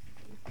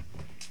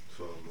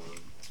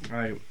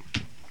 Alright.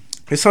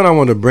 It's something I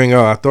wanted to bring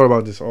up. I thought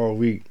about this all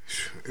week.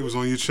 It was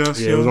on your chest,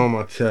 Yeah, yo? it was on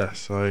my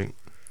chest. Like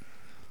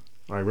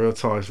real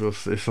talk.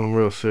 It's some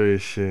real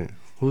serious shit.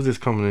 Who's this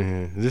coming in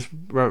here?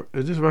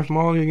 Is this Ref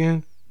Molly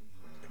again?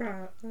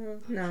 No.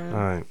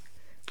 Alright.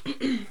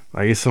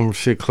 Like it's some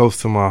shit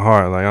close to my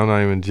heart. Like I'm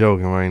not even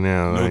joking right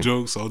now. No Like,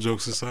 jokes, all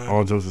jokes aside.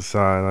 all jokes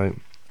aside, like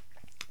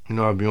you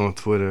know I be on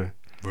Twitter.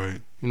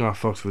 Right. You know I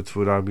fucks with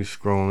Twitter. I be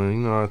scrolling. You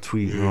know I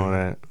tweet and all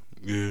that.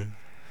 Yeah.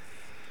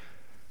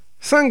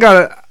 Son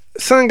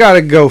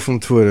gotta go from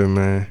Twitter,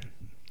 man.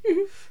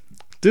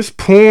 This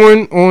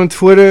porn on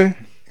Twitter.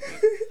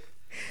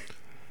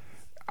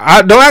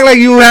 I don't act like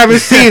you haven't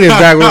seen it,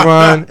 back with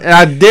Ron. And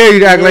I dare you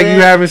to act like you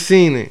haven't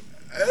seen it.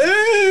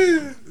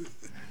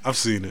 I've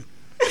seen it.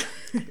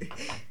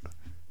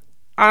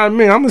 I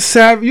mean, I'm a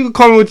savage. You can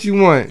call me what you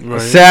want. Right. A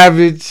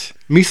savage.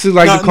 Misu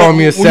like to call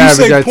me a savage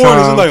when you say at porn, is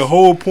it times. like a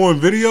whole porn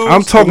video?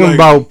 I'm talking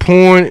about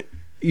porn.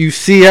 You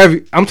see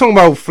I'm talking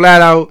about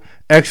flat out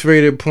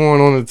X-rated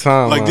porn on the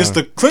time. like just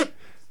the clip.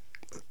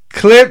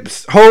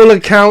 clips, whole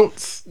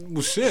accounts.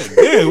 Well, shit.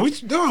 Yeah,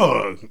 which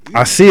dog?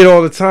 I see it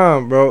all the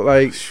time, bro.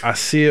 Like I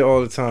see it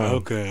all the time.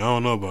 Okay, I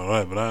don't know about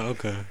that, but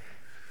okay.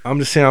 I'm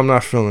just saying I'm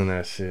not feeling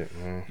that shit,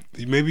 man.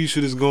 Maybe you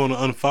should just go on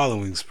an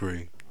unfollowing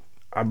spree.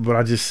 But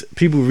I just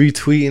people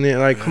retweeting it.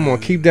 Like, come on,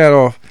 keep that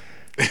off.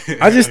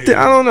 I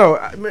don't know.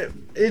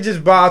 It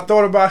just. I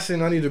thought about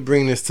saying I need to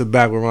bring this to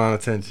back with Ron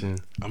attention.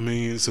 I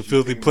mean, it's a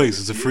filthy place.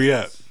 It's a free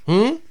app.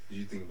 Hmm.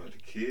 You think about the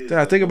kids?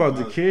 Yeah, I think about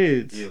the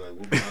kids. Yeah, like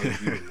what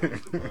bothers you the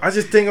most about I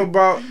just think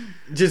about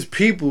just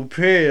people.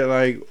 Period.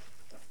 Like,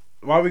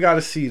 why we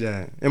gotta see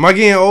that? Am I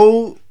getting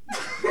old?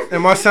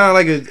 Am I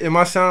sounding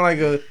like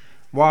a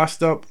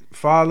washed up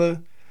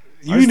father?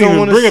 You I just didn't don't even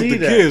wanna bring up see the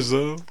that. kids,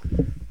 though.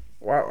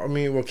 Why? I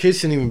mean, well, kids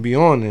shouldn't even be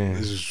on there.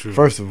 This is true.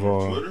 First of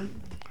all, Twitter?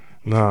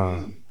 nah.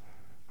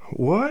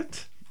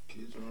 What?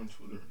 Kids are on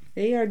Twitter.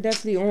 They are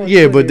definitely on.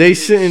 Yeah, Twitter. but they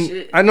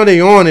shouldn't. I know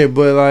they on it,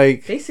 but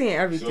like, They seeing So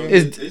everything.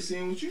 they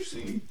seeing what you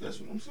seen. That's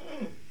what I'm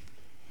saying.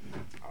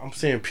 I'm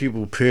saying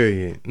people.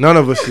 Period. None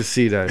of us should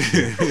see that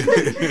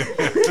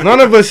shit. None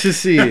of us should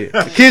see it.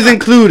 Kids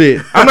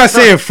included. I'm not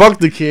saying fuck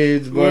the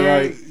kids, but Yeah.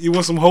 like, You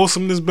want some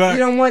wholesomeness back? You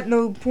don't want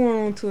no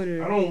porn on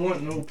Twitter. I don't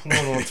want no porn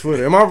on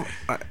Twitter. Am I?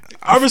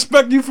 I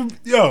respect you for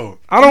yo.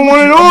 I don't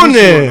want it on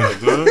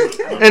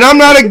there. And I'm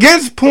not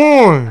against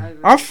porn.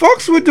 I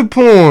fucks with the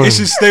porn. It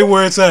should stay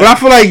where it's at. But I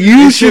feel like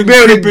you It should shouldn't be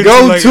able creep to into,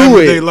 go like, to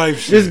everyday it. life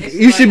shit. Just,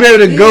 you should be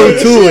able to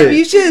go to it.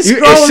 You should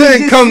scroll It and shouldn't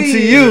just come see to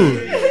it.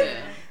 you.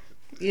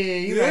 Yeah,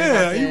 you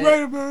Yeah, you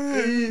right about It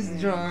that.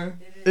 is John.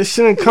 It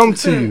shouldn't come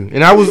to you.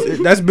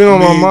 And that's been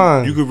on I my mean,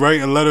 mind. You could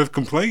write a letter of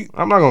complaint.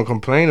 I'm not gonna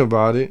complain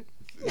about it.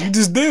 You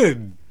just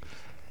did.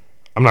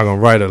 I'm not gonna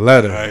write a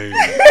letter.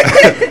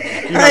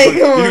 Hey,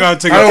 you gotta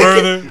take it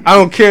further. I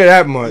don't care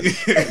that much.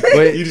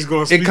 But You just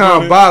gonna speak it kind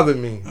on of bothered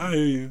me. I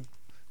hear you.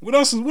 What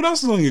else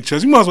is on your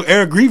chest? You might as well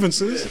air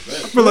grievances. I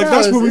feel like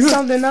that's what we it's got.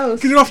 something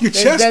else. Get it off your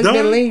That's- chest, that's dog.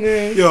 been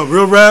lingering. Yo,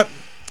 real rap.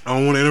 I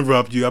don't want to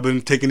interrupt you. I've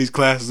been taking these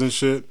classes and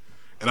shit,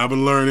 and I've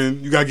been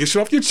learning. You gotta get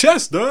shit off your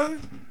chest, dog.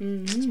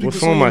 Speak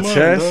What's what's on my your mind,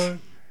 chest? dog.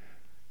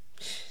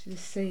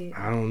 Just say it.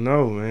 I don't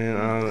know,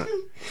 man.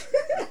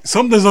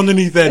 Something's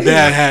underneath that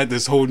dad hat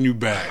that's holding you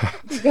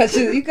back.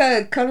 You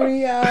got color in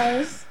your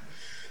eyes.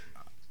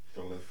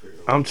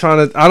 I'm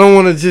trying to. I don't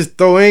want to just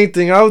throw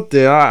anything out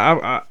there.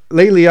 I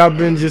lately I've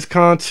been just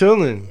kind of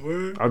chilling.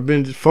 Word? I've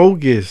been just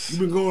focused. You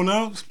been going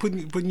out,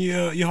 putting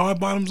your hard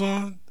bottoms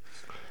on.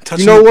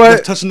 You know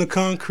what? Touching the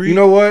concrete. You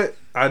know what?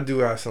 I do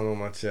have something on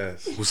my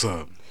chest. What's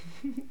up?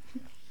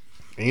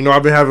 You know,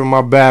 I've been having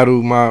my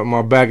battle,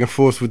 my back and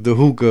forth with the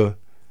hookah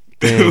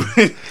thing.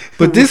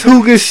 But this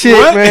hookah shit,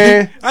 What?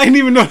 man. I didn't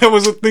even know that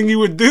was a thing you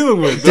were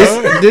dealing with.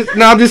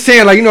 No, I'm just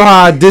saying, like, you know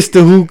how I dissed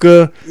the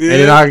hookah, Yeah.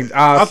 and then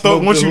I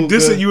thought once the you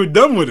diss hookah. it, you were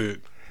done with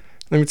it.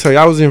 Let me tell you,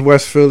 I was in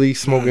West Philly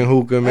smoking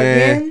hookah,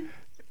 man. Again?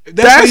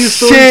 That's how That your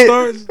story shit.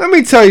 starts. Let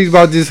me tell you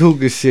about this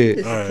hookah shit.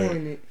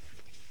 Disappointed.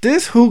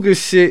 This hookah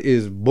shit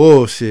is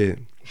bullshit.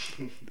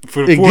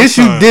 For the It fourth gets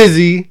you time.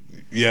 dizzy.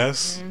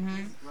 Yes.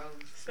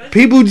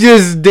 People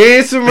just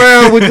dance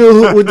around with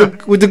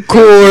the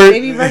cord, They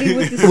be ready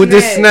with the with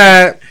the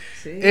snap.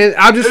 snap, and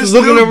I just They're was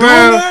looking still doing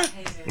around. that?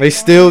 They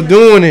still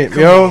doing it,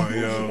 yo. Come on,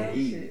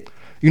 yo.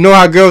 You know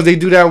how girls they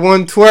do that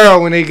one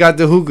twirl when they got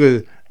the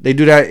hookah. They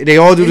do that. They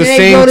all do And the then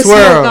they same blow the smoke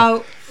twirl,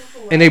 out.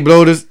 and they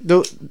blow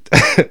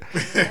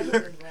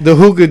the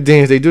hookah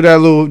dance. They do that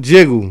little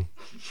jiggle.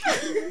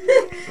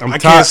 I'm I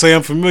tired. can't say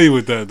I'm familiar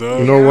with that, dog.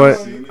 You know what?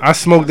 I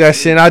smoked that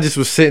shit, and I just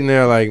was sitting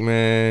there like,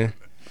 man,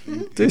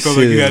 this Felt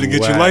shit like you is had to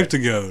get your whack. life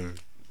together.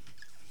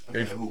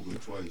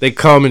 They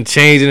come and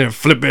change it and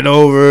flip it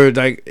over.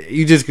 Like,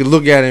 you just could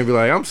look at it and be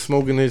like, I'm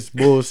smoking this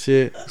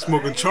bullshit.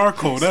 Smoking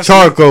charcoal. That's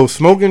Charcoal,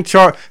 smoking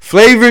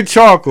flavored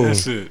charcoal.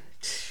 That's it.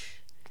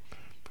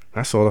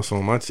 That's all that's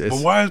on my chest.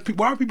 But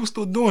why are people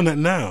still doing that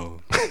now?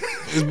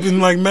 It's been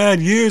like mad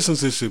years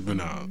since this shit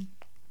been out.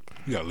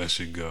 You gotta let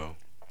shit go.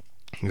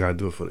 You gotta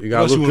do it for. You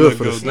gotta Unless look you wanna good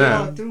for the let go, snap.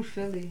 All through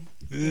Philly.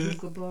 Yeah.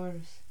 Hookah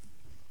bars.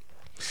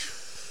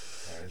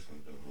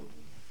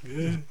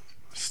 Yeah.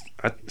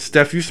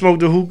 Steph, you smoked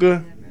the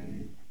hookah?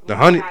 The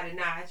honey.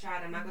 I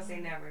tried. I'm not gonna say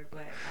never, but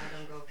I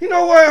don't go. You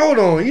know what? Hold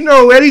on. You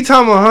know,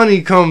 anytime a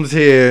honey comes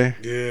here,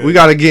 Yeah. we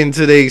gotta get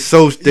into their You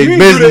business. didn't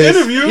do the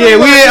interview. Yeah,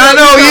 I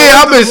know. You Yeah,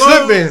 got I've been the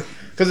love. slipping.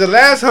 Cause the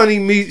last honey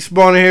meat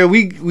spawn in here,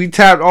 we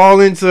tapped all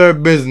into her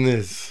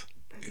business.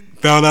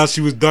 Found out she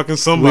was ducking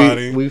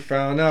somebody. We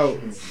found out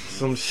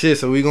some shit.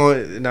 So we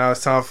going now.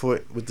 It's time for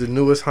it with the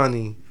newest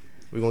honey.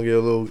 We're gonna get a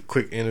little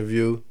quick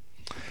interview.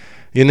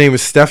 Your name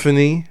is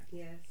Stephanie.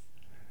 Yes.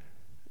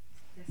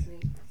 That's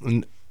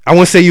me. I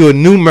won't say you're a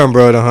new member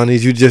of the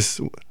Honeys.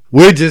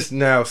 We're just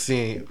now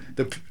seeing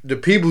the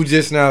people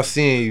just now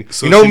seeing you.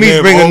 So you know she may me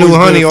have bring a new always been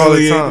honey all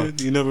the time.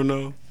 affiliated. You never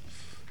know.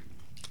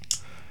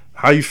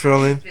 How you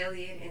feeling?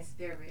 Affiliate and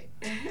spirit.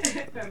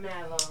 For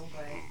mad long,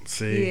 but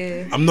See,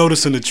 Yeah. I'm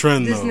noticing the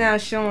trend This though. now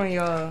showing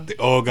y'all. They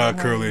all got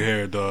curly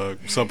hair, dog.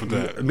 What's up with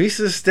that?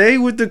 Misa, stay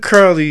with the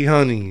curly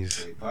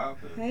honeys.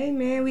 Hey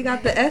man, we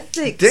got the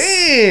ethics.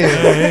 Damn.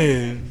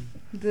 Hey,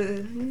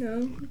 The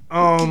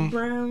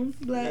brown,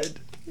 black.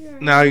 Yeah.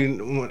 Now,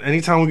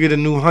 anytime we get a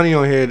new honey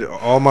on here,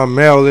 all my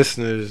male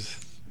listeners,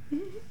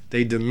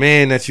 they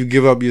demand that you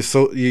give up your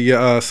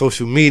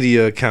social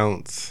media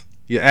accounts,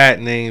 your ad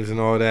names, and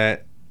all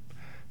that.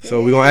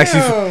 So we're gonna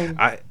actually.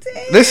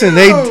 Listen,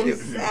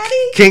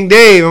 King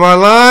Dave, am I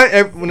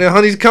lying? When the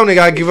honeys come, they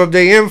gotta give up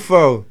their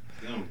info.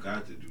 They don't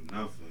got to do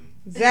nothing.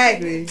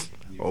 Exactly.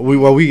 But of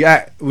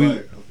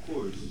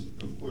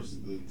course,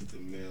 the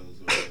males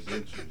are always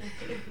interested.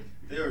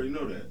 They already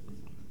know that.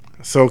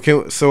 So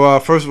first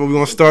of all, we're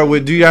gonna start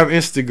with. Do you have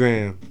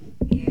Instagram?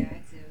 yeah,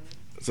 I do.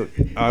 So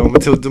I'm gonna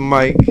tilt the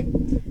mic.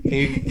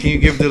 Can you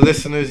give the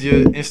listeners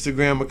your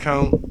Instagram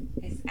account?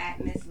 It's at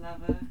Miss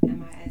Lover,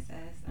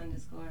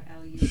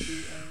 MISS_LUVA.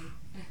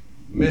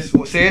 Miss,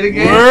 say it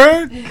again.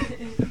 word. All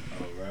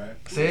right.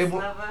 Say Miss it.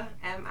 Lover,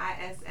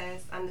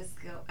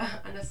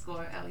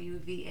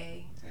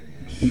 MISS_LUVA.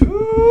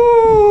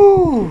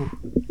 Ooh.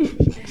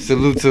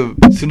 Salute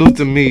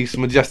to Meese,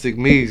 Majestic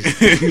Meese.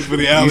 For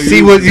the alley.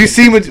 You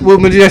see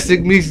what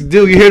Majestic Meese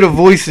do. You hear the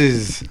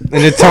voices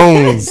and the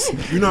tones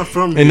You're not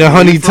from and here. the Where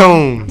honey you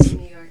from? tones.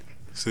 New York,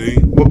 See,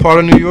 What part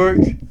of New York?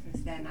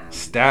 Staten Island.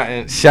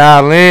 Staten,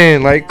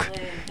 Shaolin. Like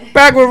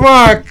back with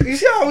Rock. You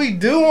see how we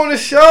do on the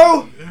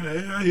show?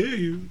 yeah, I hear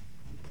you.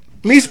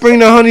 Meese bring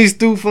the honeys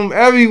through from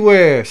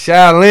everywhere.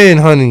 Shaolin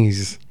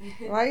honeys.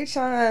 Why you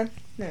trying to?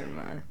 Never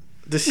mind.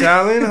 The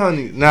Shaolin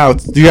honey. Now,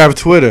 do you have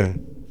Twitter?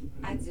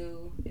 I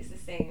do. It's the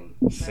same.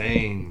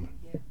 Same.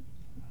 Yeah.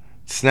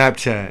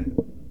 Snapchat.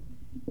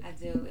 I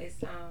do. It's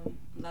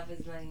Love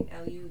is Lane.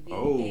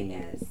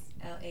 LUVASLANE.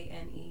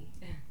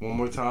 One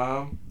more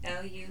time.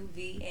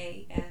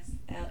 LUVASLANE.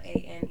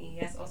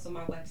 That's also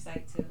my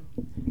website too.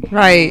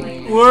 Right.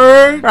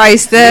 Word. Right,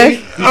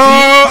 Steph.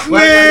 Oh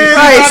man!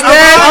 Right,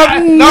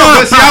 Steph. No,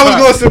 but see, I was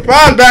going to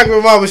surprise back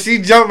with mom, but she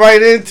jumped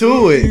right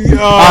into it.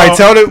 All right,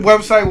 tell the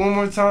website one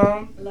more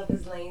time.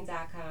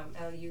 Loveslane.com.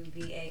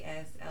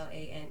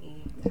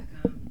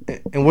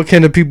 LUVASLANE.com. And what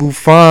can the people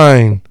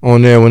find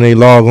on there when they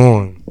log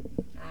on?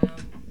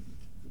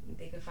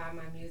 They can find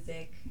my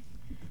music,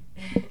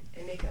 and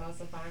they can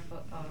also find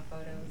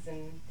photos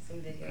and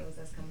some videos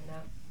that's coming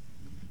up.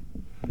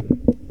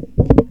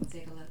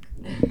 take a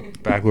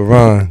look. Back with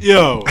Ron.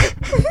 Yo,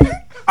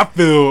 I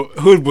feel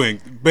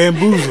hoodwinked,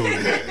 bamboozled.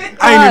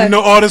 I didn't even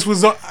know all this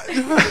was.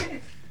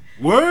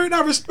 Word,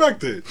 I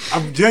respect it.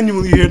 I'm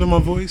genuinely hearing my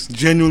voice.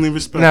 Genuinely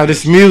respect Now it.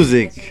 this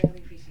music. Really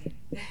appreciate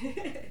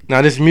it.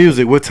 Now this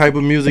music. What type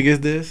of music is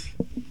this?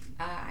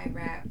 I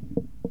rap.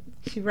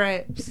 She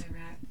raps. I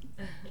rap.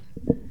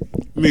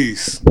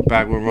 Mies,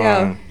 Back with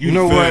Ron. Yo. You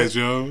know feds,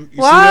 what? yo. You see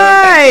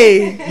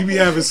Why? that? You be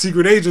having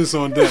secret agents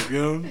on deck,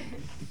 yo.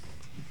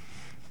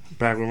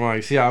 Back with Ron.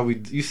 You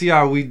see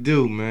how we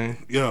do, man.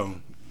 Yo,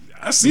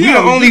 I see. We the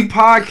how only do.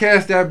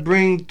 podcast that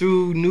bring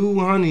through new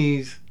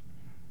honeys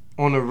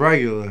on the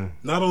regular.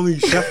 Not only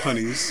chef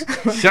honeys,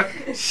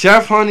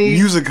 Chef honeys,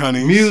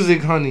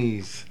 music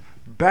honeys,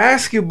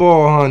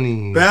 basketball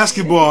honeys.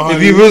 basketball honeys.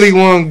 If you really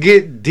want to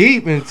get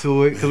deep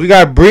into it, because we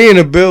got Bree in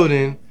the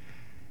building,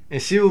 and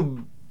she'll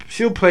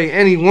play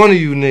any one of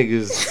you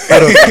niggas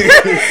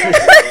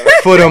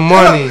for the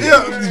money.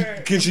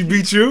 Yeah. Can she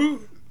beat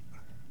you?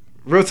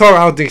 Real talk,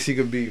 I don't think she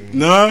could beat me.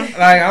 Nah. Like,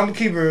 I'm gonna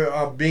keep her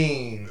a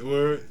bean.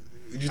 Word.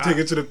 You take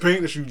it to the paint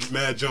and shoot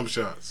mad jump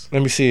shots.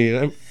 Let me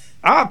see.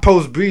 I'll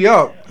post Bree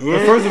up.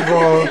 But first of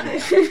all,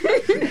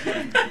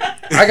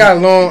 I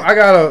got Mad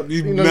my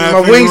finger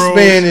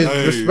wingspan rolls. is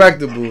Hey,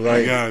 respectable. I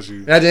Like, got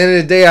you. at the end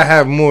of the day, I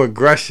have more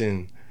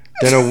aggression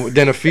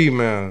than a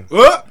female.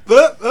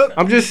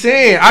 I'm just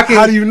saying. I can.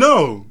 How do you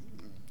know?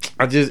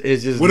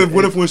 It's just. What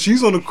if when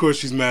she's on the court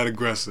she's mad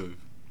aggressive?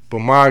 But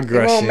my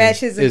aggression. match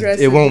his It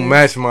won't aggressiveness.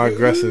 match my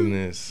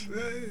aggressiveness.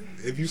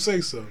 If you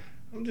say so.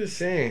 I'm just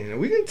saying.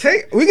 We can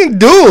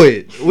do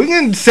it. We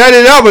can set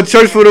it up, a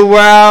church for the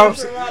wild.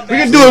 We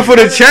can do it for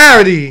the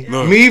charity.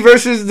 Look. Me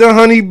versus the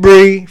Honey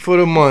Bree for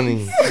the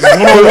money.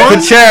 One-on-one?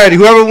 For charity.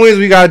 Whoever wins,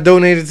 we got to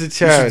donate it to You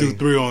should charity. do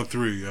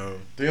 3-on-3, yo.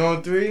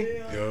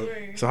 3-on-3? Yo.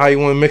 So how you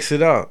want to mix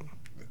it up?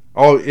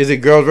 Oh, is it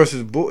girls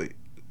versus boys?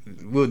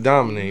 We'll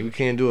dominate. We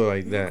can't do it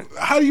like that.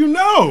 How do you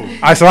know?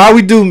 Alright, so how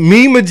we do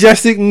me,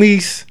 Majestic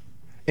Meese,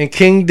 and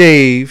King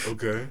Dave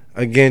Okay.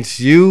 against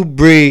you,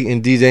 Bree,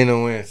 and DJ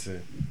No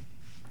Answer.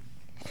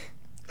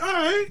 All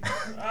right.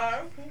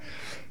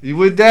 You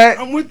with that?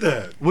 I'm with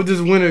that. What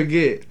does winner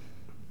get?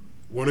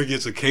 Winner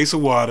gets a case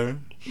of water.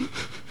 I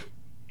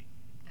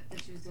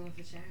thought you was doing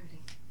for charity.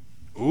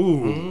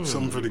 Ooh,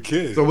 something for the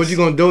kids. So what you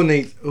gonna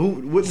donate?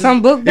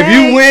 Some book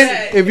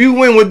bags. If you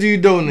win, what do you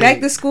donate? Back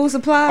to school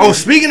supplies. Oh,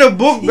 speaking of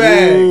book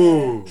bags.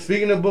 Ooh.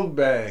 Speaking of book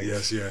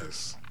bags.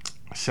 Yes.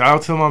 Shout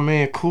out to my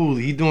man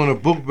Cooley. He doing a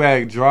book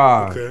bag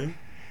drive. Okay.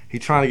 He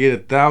trying to get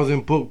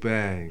 1,000 book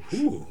bags.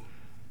 Ooh.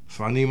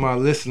 So I need my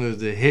listeners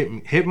to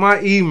hit my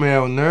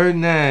email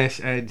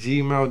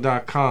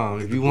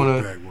nerdnash@gmail.com if you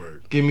want Bag to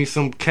work. give me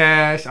some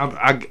cash.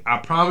 I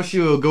promise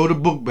you it'll go to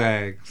book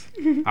bags.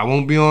 I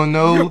won't be on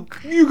no.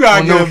 You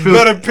gotta on get no a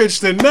better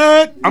pitch than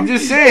that. I'm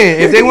just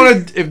saying if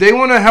they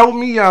want to help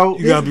me out,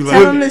 You gotta be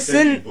Tell them like, to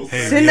send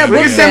Hey, the yeah, they book can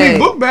bag. send me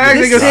book bags.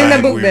 They Just can send the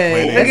Alright, book we bag.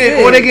 playing.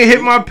 That's or they it. can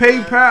hit my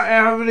PayPal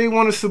however they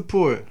want to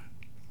support.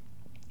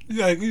 you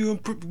gotta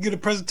get a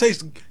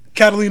presentation.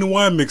 Catalina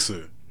wine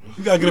mixer.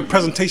 You gotta get a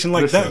presentation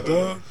like that,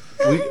 dog.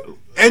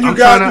 And you I'm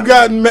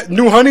got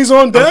new honeys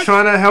on I'm deck.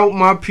 trying to help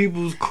my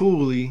people's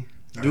Cooley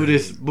do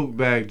this book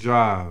bag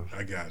drive.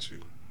 I got you.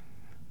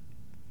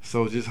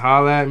 So just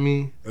holla at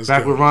me. Let's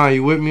Back go. with Ryan,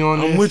 you with me on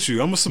this? I'm with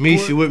you. I'm a support.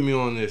 Meese, you with me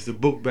on this? The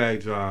book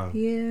bag drive.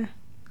 Yeah.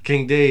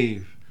 King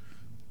Dave,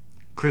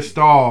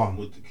 Cristal.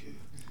 With the kids.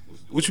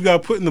 What you gotta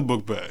put in the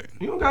book bag?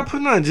 You don't gotta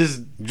put nothing.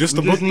 Just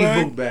the we book just need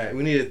bag? book bag.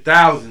 We need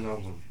 1,000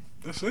 of them.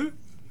 That's it.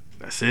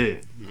 That's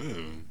it Yeah.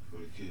 For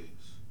the kids.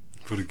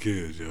 For the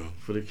kids, yo.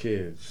 for the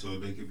kids. So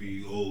they could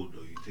be old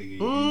though. You taking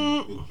Mm,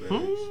 used book bags?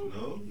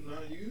 No,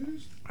 not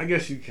used. I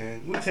guess you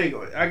can. We'll take.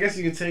 I guess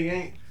you can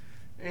take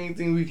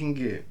anything we can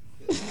get.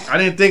 I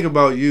didn't think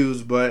about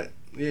used, but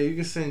yeah, you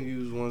can send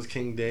used ones.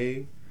 King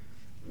Dave.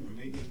 I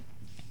mean,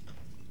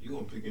 you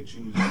gonna pick and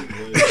choose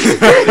anyway.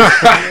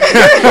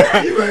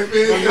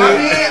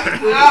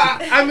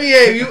 I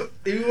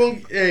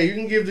mean, hey, you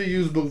can give the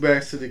used book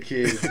bags to the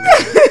kids.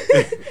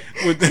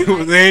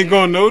 man. They ain't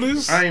gonna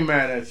notice. I ain't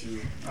mad at you.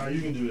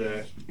 You can do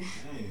that.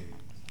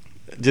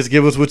 Just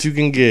give us what you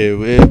can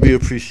give. It'll be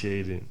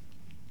appreciated.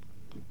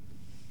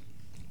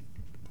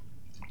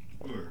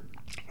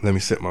 Let me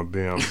sip my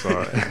beer. I'm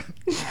sorry.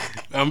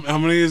 How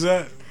many is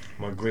that?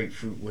 My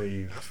grapefruit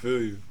wave. I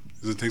feel you.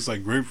 Does it taste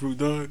like grapefruit,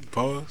 dog?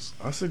 Pause.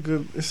 That's a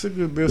good. It's a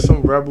good beer.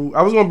 Some Rebel.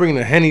 I was gonna bring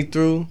the Henny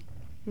through,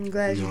 I'm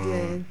glad you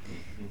did.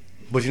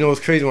 but you know what's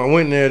crazy? When I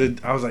went there,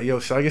 I was like, "Yo,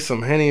 should I get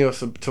some Henny or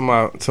some to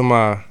my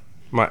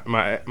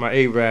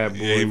A-Rab boy?"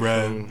 Yeah,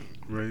 A-Rab.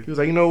 Right. He was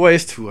like, "You know what?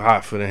 It's too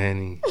hot for the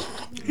Henny.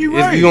 He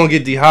right. You gonna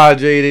get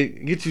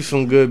dehydrated. Get you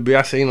some good beer."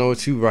 I said, "You know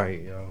what? You right,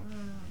 yo."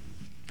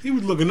 He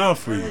was looking out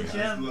for you.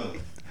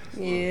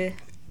 Yeah.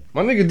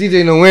 My nigga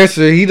DJ No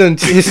Answer,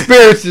 his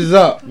spirits is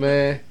up,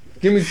 man.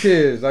 Give me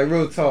cheers, like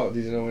real talk,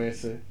 DJ No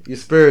Answer. Your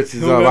spirits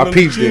is up. I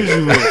peeped it.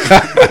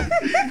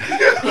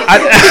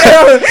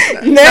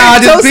 Now I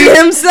just toasted peeped.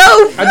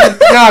 himself.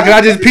 Cause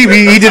I just peeped.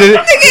 He did it.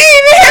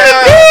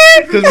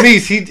 Cause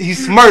Meese, he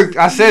smirked.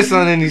 I said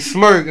something and he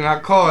smirked and I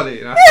caught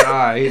it. And I said,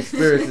 alright, his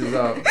spirits is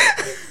up.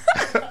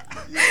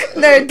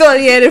 Never thought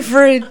he had a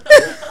friend.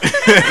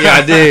 Yeah,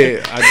 I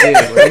did.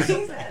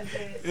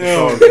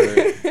 Yo,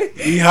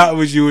 he hot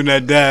with you in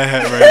that dad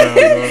hat right now,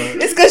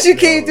 dog. It's cause you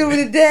came through with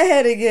a dad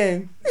hat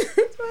again.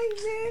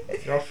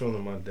 Y'all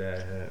feeling my dad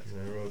hat,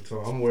 man. Real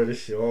talk. I'm wearing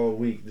this shit all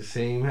week. The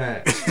same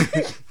hat.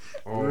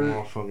 All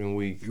motherfucking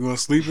week. You gonna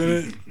sleep in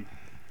it?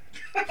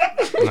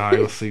 Nah,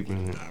 you'll sleep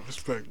in it. I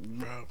respect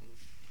you,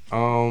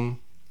 bro.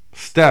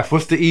 Steph,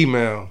 what's the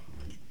email?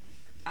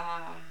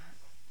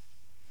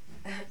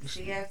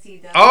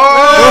 CFT.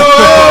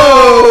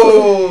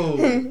 Oh!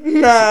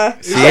 Nah.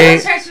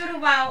 Church with a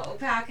Wow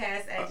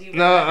podcast at Gmail.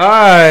 No,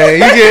 alright.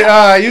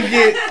 You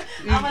get.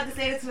 I'm about to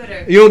say the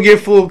Twitter. You don't get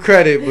full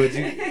credit, but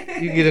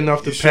you get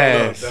enough to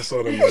pass. That's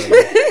all that matters.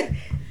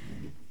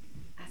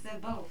 I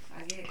said both.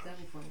 I get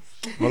double points.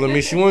 Well, let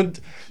me.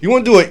 You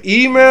want to do an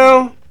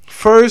email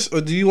first,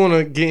 or do you want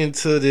to get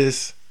into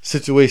this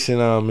situation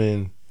I'm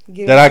in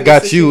that I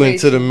got you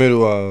into the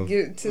middle of?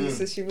 Get into the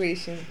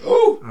situation.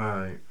 All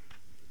right.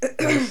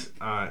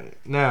 Alright.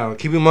 Now,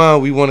 keep in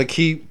mind we want to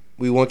keep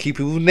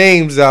people's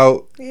names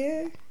out.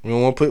 Yeah. We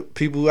don't want to put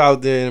people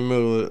out there in the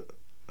middle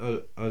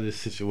of this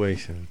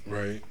situation.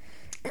 Right.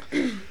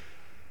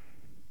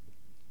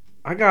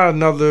 I got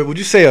another. Would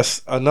you say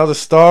another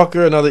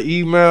stalker, another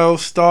email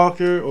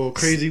stalker, or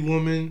crazy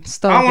woman?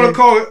 Stalker. I want to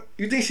call it.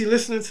 You think she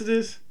listening to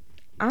this?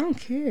 I don't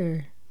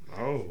care.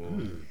 Oh.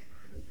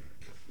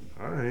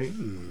 All right.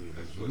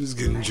 This is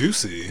getting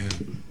juicy.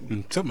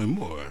 Tell me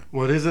more.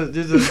 Well, there's a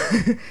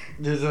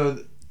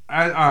all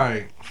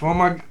right,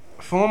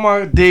 for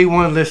my day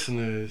one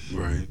listeners,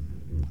 Right.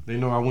 they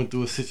know I went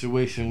through a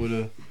situation with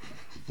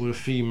a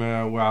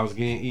female where I was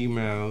getting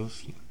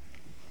emails,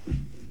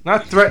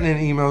 not threatening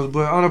emails,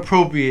 but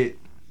inappropriate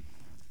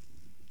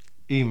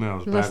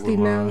emails. Lust Back with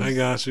emails. mine. I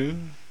got you.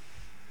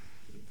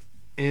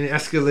 And it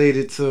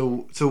escalated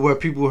to what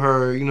people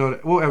heard. You know,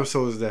 what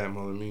episode is that,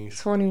 Mother Means?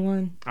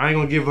 21. I ain't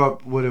gonna give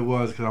up what it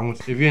was because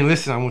if you didn't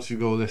listen, I want you to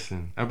go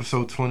listen.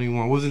 Episode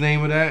 21. What's the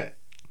name of that?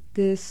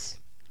 This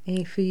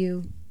ain't for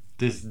you.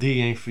 This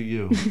D ain't for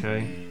you.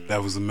 Okay.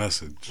 That was the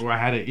message. Where I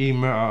had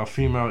a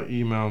female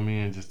email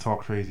me and just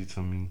talk crazy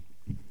to me.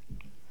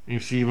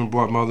 And she even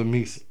brought Mother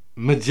Meese,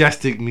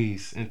 Majestic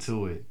Meese,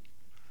 into it.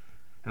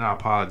 And I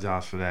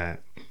apologize for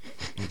that.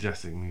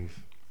 Majestic Meese.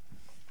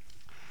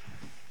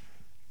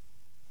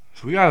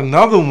 So we got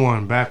another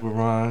one back with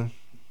Ron.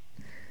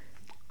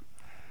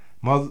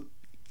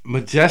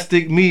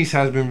 Majestic Meese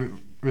has been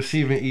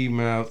receiving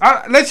emails.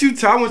 I want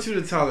you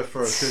to tell it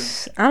first.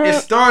 Cause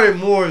it started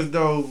more as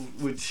though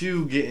with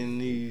you getting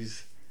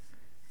these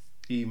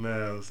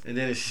emails, and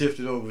then it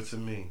shifted over to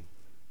me.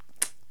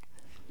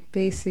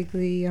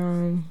 Basically,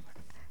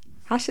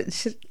 I should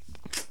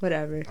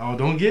whatever. Oh,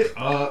 don't get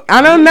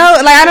I don't know.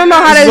 Like I don't know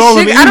how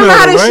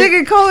to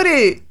sugarcoat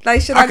it.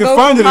 Like should I go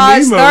find from it in how the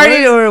it email, started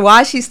right? or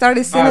why she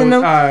started sending them?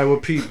 Alright, we'll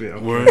peep it.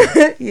 Okay.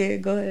 Word. Yeah,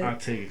 go ahead. I'll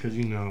take it because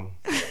you know.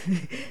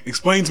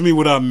 Explain to me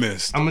what I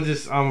missed. I'm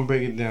gonna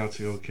break it down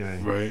to you, okay?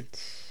 Right.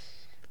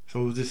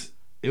 So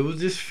it was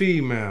this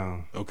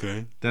female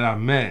Okay. that I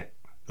met.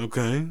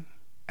 Okay.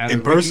 At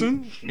In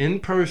person? In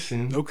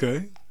person.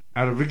 Okay.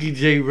 At a Ricky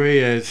J.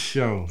 Reyes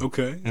show.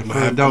 Okay. In I'm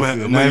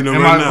Philadelphia. letting you know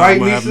Am right I now. right, I'm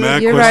gonna have Lisa?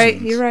 mad You're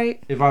questions. right. You're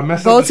right. If I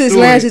mess Voltage up the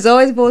story, Lounge is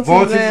always Voltage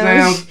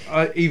Lounge.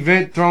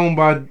 Event thrown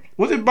by,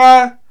 was it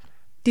by DJ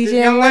Did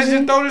Young Legend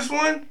Legend. throw this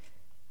one?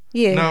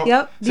 Yeah. No.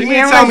 Yep. So you DJ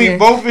mean tell me Legend.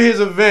 both of his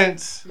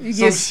events, some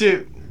Yes.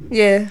 shit.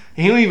 Yeah.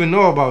 He don't even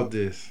know about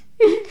this.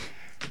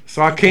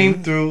 So I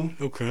came through.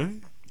 Okay.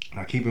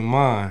 Now keep in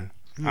mind,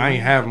 I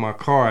ain't have my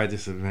car at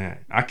this event.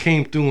 I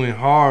came through in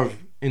Harv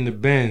in the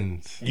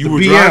Benz. You The were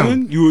BM.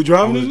 driving? You were I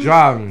driving? was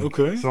driving.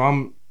 Okay. So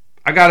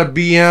I got a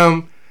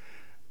BM.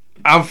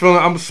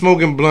 I'm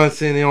smoking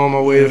blunts in there on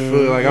my way to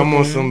Philly. Like I'm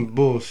on okay. some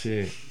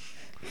bullshit.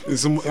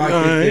 So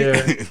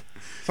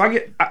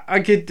I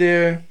get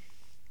there.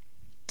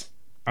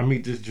 I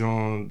meet this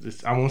John.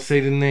 I won't say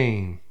the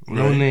name.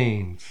 No Right.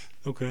 names.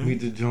 Okay.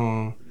 Meet the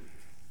John.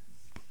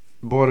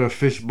 Bought her a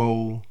fish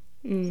bowl.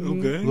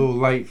 Okay. Little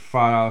light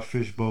 $5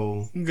 fish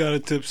bowl. You got a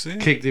tipsy.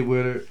 Kicked it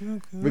with her.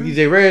 Okay. Ricky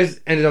J.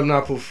 Reyes ended up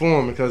not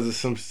performing because of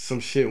some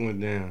shit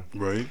went down.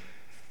 Right.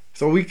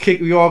 So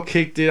we all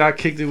kicked it. I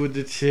kicked it with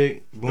the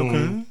chick. Boom.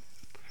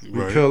 Okay. We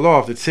Right. peel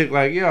off. The chick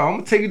like, yo, I'm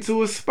gonna take you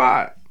to a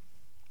spot.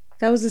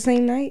 That was the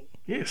same night.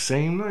 Yeah,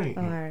 same night.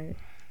 All right.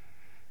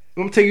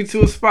 I'm gonna take you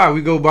to a spot.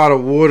 We go by the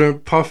water,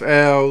 puff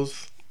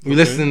L's. We Okay.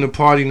 listening to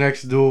Party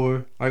Next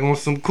Door, like on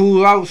some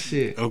cool out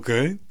shit.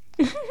 Okay.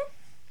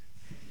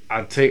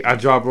 I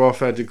drop her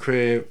off at the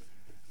crib.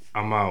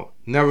 I'm out.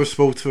 Never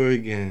spoke to her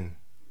again.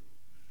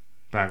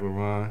 Back with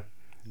Ron.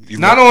 You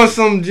Not left- on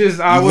some just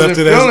I you wasn't left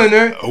it as feeling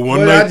her. a one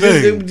but night I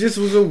just, thing. It just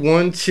was a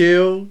one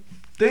chill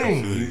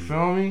thing. Okay. You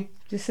feel me?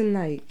 Just a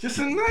night. Just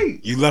a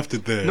night. You left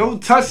it there. No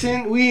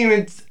touching.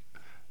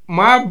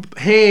 My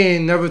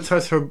hand never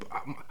touched her.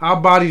 Our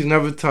bodies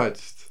never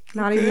touched.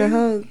 Not even a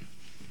hug.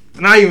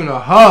 Not even a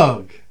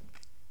hug.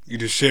 You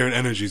just shared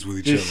energies with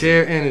each Just other.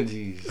 share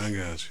energies. I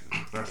got you.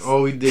 That's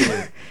all we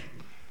did.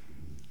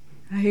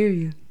 I hear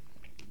you.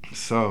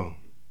 So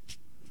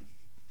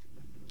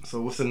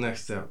what's the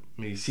next step?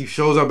 She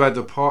shows up at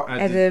the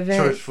the event.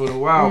 church for the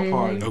wild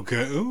party.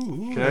 Okay.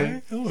 Ooh,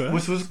 Okay. all right.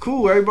 Which was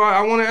cool.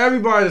 I wanted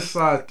everybody to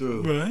slide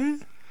through. Right.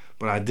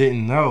 But I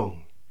didn't know.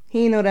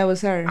 He didn't know that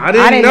was her. I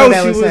didn't know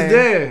that she was her.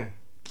 there.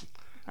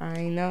 I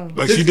ain't know.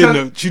 Like Just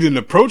she didn't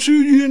approach you.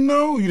 You didn't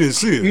know. You didn't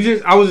see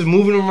it. I was just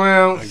moving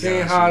around, I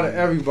saying got hi you. to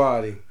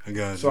everybody. I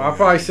got you. So I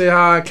probably said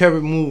hi, kept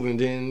it moving,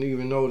 didn't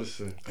even notice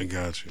her. I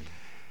got you.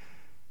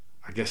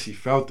 I guess she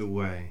felt the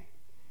way.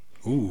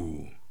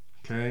 Ooh.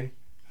 Okay.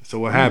 So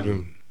what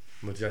happened?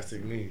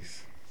 Majestic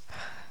niece.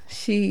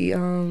 She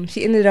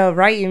ended up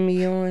writing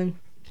me on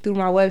through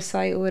my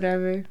website or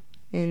whatever,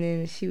 and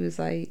then she was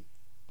like,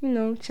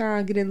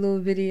 trying to get a little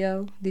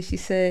video. Then she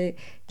said,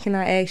 "Can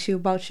I ask you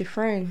about your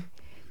friend?"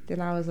 Then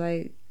I was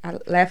like, I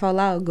laugh out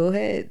loud. Go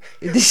ahead.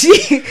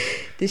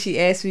 Then she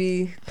asked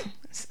me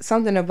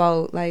something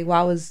about like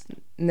why was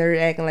Nerd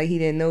acting like he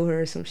didn't know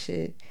her or some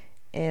shit,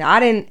 and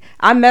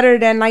I met her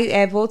that night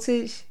at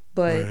Voltage,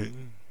 but. Right.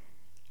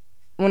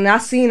 When I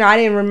seen her, I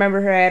didn't remember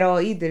her at all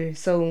either.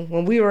 So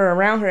when we were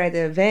around her at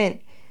the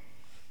event,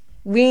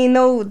 we didn't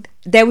know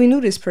that we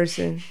knew this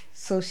person.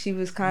 So she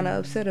was kind of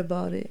upset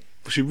about it.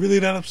 Was she really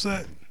that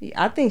upset?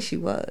 Yeah, I think she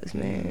was,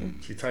 man.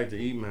 She typed the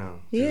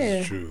email. Yeah.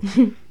 That's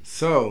true.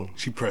 So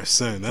She pressed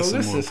send. That's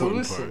the more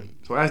important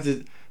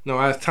part. So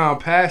as time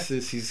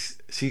passes,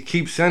 she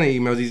keeps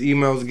sending emails. These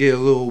emails get a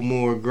little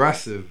more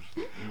aggressive.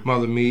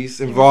 Mother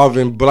Meese,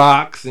 involving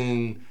blocks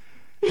and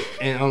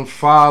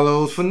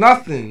unfollows for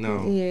nothing.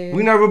 No, Yeah.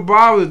 we never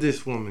bothered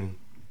this woman.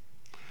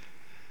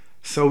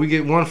 So we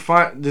get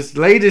this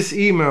latest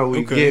email we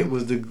Okay. get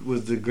was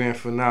the grand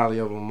finale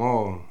of them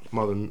all.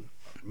 Mother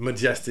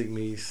Majestic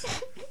Meese,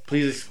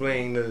 please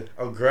explain the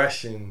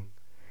aggression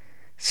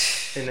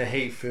in the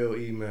hate-filled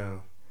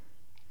email.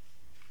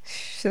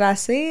 Should I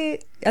say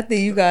it? I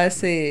think you guys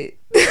said it.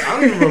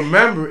 I don't even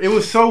remember. It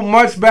was so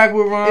much back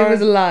with Ron. It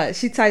was a lot.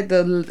 She typed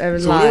a lot.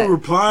 So there were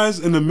replies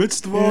in the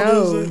midst of all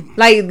No. this?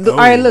 Like, Oh. all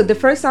right, look, the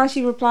first time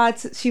she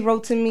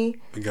wrote to me,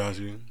 I got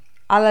you.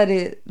 I let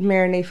it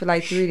marinate for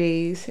like 3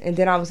 days, and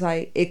then I was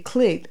like, it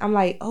clicked. I'm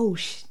like, oh,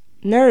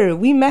 Nerd,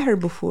 we met her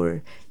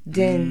before.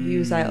 Then he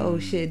was like, oh,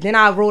 shit. Then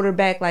I wrote her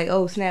back like,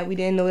 oh, snap, we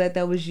didn't know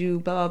that was you,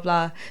 blah,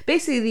 blah, blah.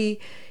 Basically,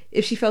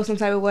 if she felt some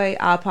type of way,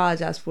 I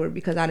apologize for it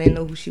because I didn't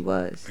know who she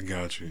was. I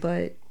got you.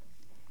 But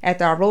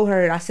after I wrote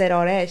her, I said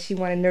all that, she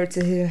wanted Nerd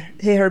to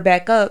hit her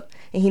back up,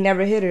 and he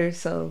never hit her,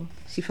 so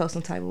she felt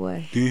some type of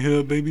way. Do you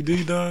hear Baby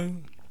D, dog?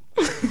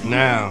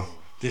 Now,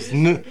 this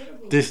new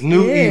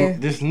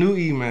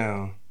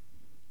email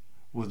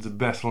was the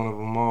best one of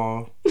them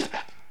all.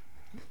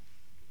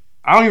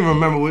 I don't even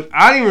remember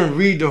I didn't even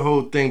read the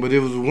whole thing, but there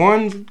was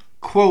one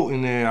quote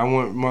in there I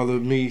want Mother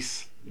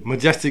Meese,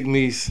 Majestic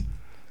Meese,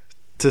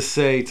 to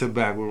say to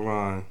Back with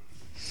Ron.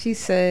 She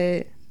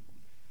said,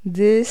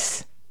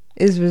 "This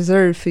is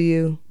reserved for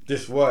you."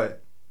 This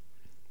what?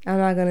 I'm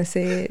not gonna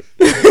say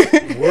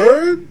it.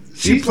 Word?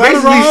 She basically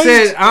plagiarized?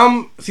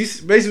 said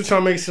she's basically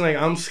trying to make it seem like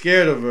I'm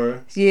scared of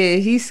her. Yeah,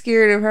 he's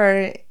scared of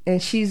her,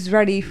 and she's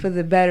ready for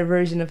the better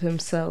version of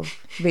himself,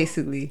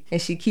 basically,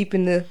 and she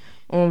keeping the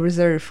on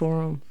reserve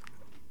for him.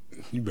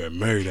 You better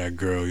marry that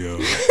girl, yo.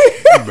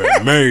 You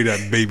better marry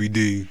that Baby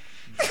D.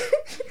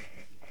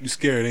 You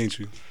scared, ain't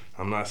you?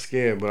 I'm not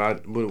scared,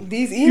 but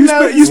These You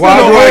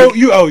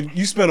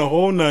emails. spent a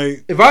whole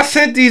night. if I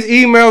sent these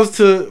emails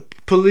to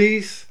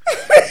police,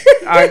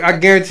 I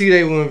guarantee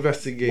they will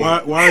investigate. Why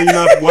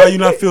are you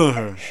not feeling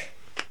her?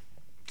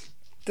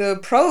 The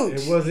approach.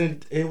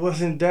 It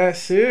wasn't that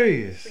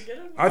serious.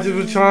 I just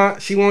was trying.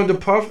 She wanted to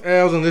puff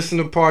L's and listen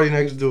to Party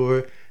Next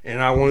Door,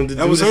 and I wanted to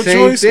That do was the her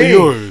same choice or thing.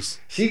 yours?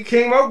 She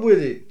came up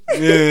with it.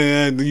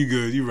 Yeah, you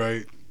good. You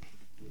right.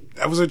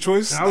 That was her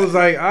choice. I was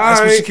like, all That's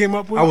what she right. came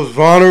up with. I was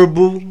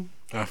vulnerable.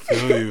 I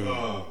feel you.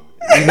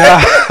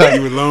 Nah.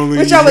 You were lonely.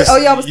 What y'all was-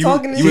 y'all was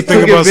talking to You were she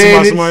thinking about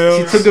somebody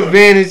She else. took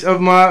advantage of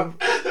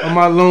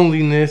my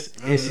loneliness,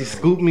 and she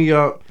scooped me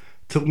up,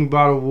 took me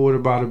by the water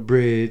by the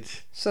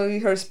bridge. Show you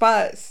her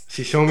spots.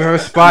 She showed me her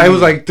spot. It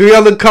was like 3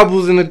 other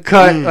couples in the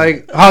cut,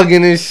 like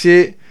hugging and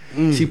shit.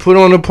 She put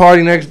on the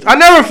Party Next. I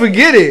never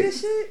forget it.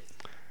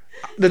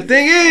 The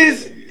thing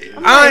is,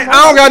 I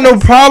don't got no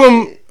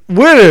problem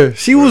with her.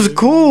 She was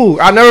cool.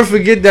 I never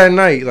forget that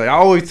night. Like I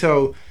always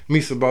tell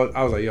Meese about.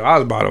 I was like, yo, I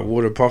was about to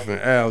water puffing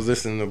L's,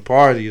 listening to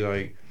Party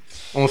like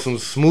on some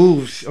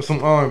smooth,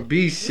 some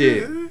R&B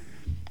shit.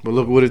 But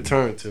look what it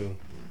turned to.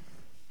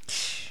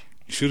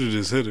 You should have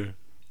just hit her.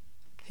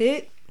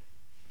 Hit?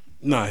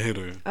 Nah, hit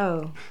her.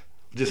 Oh.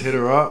 Just hit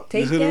her up.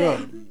 Take Just hit her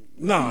that. up.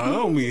 Nah, I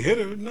don't mean hit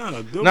her.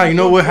 Nah. Now you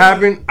know what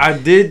happened? I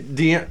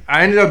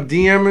ended up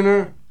DMing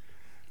her,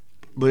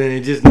 but then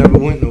it just never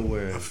went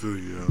nowhere. I feel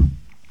you, yo.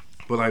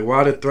 But like,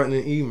 why the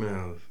threatening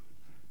emails?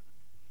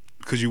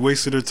 Because you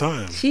wasted her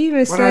time. She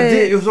even What I did,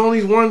 it said, was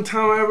only one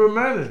time I ever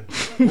met her.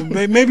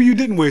 Well, maybe you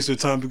didn't waste her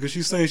time because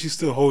she's saying she's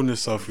still holding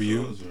herself for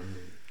you.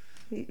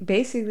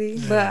 basically,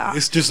 but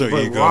It's just her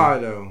But ego. why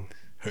though?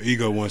 Her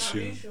ego wants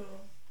you. Mutual.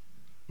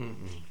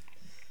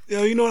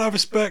 Yo, you know what I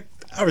respect?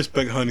 I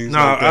respect honeys.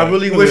 Nah, like that. I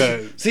really Look at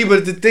wish. that. See,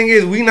 but the thing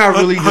is, we not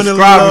really Honey,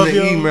 describing love, the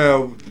yo.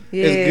 email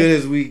Yeah. as good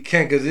as we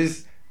can,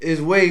 because it's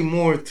way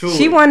more to it.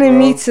 She wanted bro.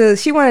 me to.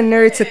 She wanted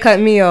Nerd to cut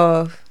me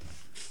off.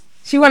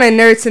 She wanted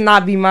Nerd to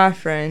not be my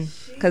friend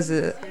because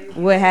of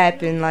what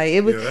happened. Like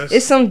it was. Yeah, that's-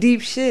 It's some deep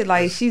shit.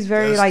 Like she's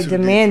very that's like too deep for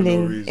no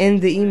demanding reason. in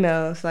the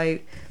emails.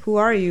 Like, who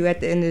are you at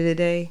the end of the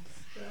day?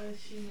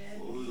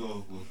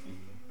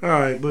 All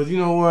right, but you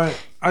know what?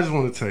 I just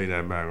want to tell you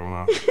that back,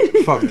 Ramon.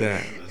 Fuck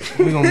that.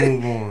 We gonna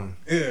move on.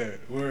 Yeah,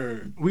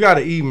 word. We got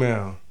an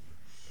email.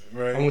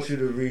 Right. I want you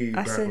to read.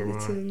 I back, sent it Ramon.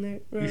 to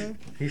Nerd. Bro.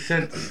 He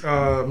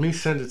sent me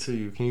send it to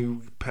you. Can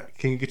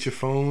you get your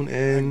phone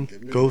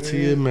and go to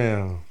your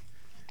mail?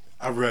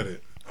 I read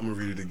it. I'm gonna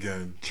read it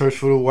again. Church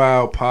for the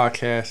Wild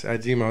podcast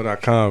at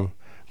gmail.com.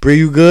 Bree,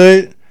 you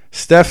good?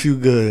 Steph, you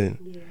good?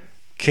 Yeah.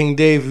 King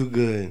Dave, you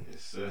good?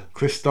 Yes, sir.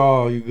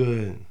 Crystal, you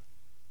good?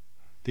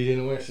 DJ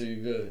Noensa, you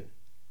good?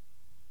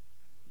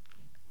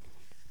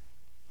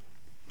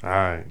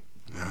 Alright.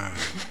 Nah.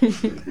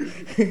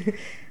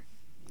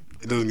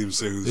 It doesn't even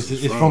say who's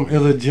It's from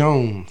Illa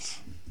Jones.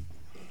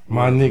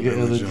 My Word nigga from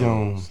Illa Illa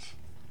Jones.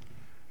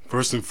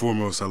 First and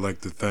foremost, I'd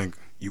like to thank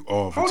you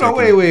all for Hold taking.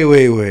 on,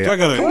 wait. I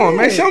gotta- Come on,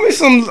 man. Show me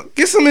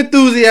get some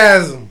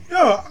enthusiasm.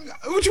 Yo,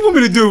 what you want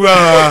me to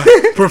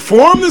do?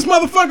 Perform this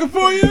motherfucker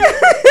for you?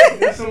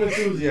 Get some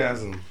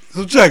enthusiasm.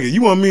 So check it.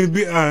 You want me to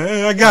be?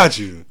 I got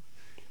you.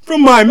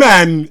 From my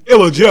man,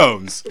 Illa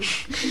Jones.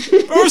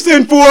 First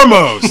and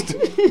foremost,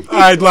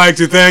 I'd like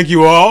to thank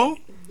you all.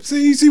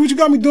 See what you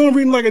got me doing,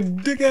 reading like a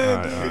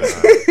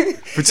dickhead?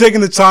 For taking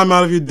the time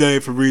out of your day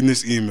for reading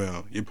this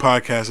email. Your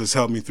podcast has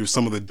helped me through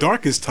some of the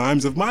darkest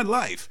times of my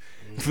life.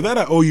 And for that,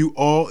 I owe you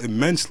all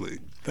immensely.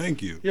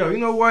 Thank you. Yo, you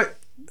know what?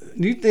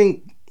 Do you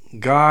think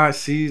God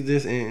sees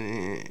this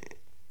and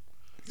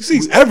He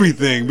sees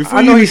everything. Before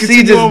I know you he even sees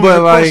continue this, on with but,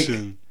 the like,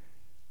 question.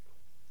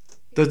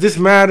 does this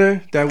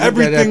matter that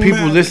Everything people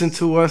matters. listen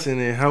to us and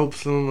it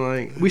helps them?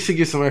 Like, we should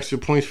get some extra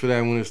points for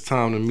that when it's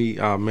time to meet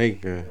our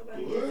maker.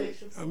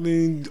 I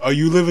mean, are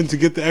you living to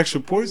get the extra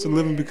points or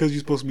living because you're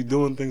supposed to be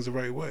doing things the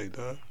right way,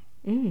 dog?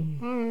 Go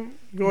ahead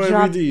and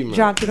read the email.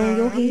 Drop it on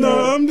your head.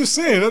 No, I'm just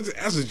saying.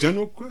 That's a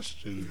general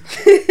question.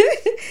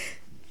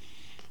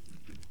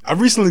 I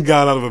recently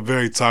got out of a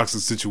very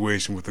toxic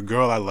situation with a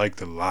girl I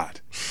liked a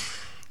lot.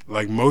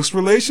 Like most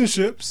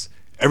relationships,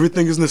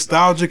 everything is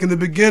nostalgic in the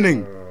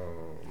beginning.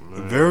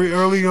 Very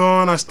early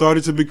on, I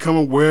started to become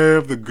aware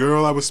of the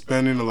girl I was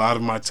spending a lot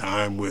of my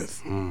time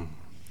with.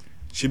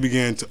 She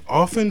began to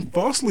often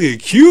falsely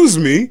accuse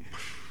me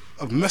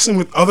of messing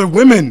with other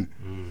women,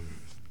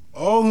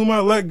 all whom I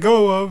let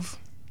go of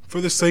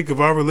for the sake of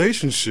our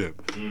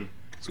relationship.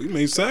 So we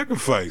made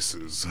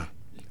sacrifices.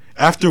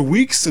 After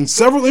weeks and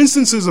several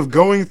instances of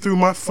going through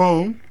my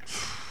phone,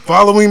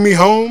 following me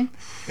home,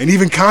 and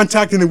even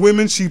contacting the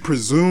women she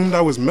presumed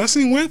I was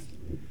messing with,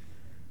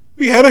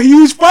 we had a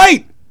huge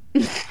fight.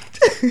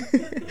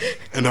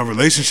 And our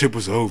relationship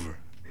was over.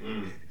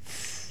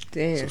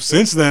 Damn.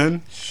 Since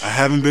then, I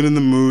haven't been in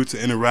the mood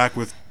to interact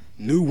with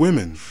new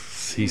women.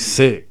 He's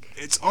sick.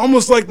 It's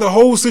almost like the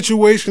whole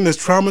situation has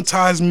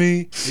traumatized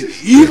me,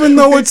 even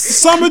though it's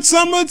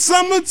summertime.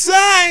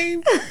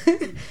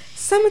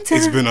 Summertime.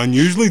 It's been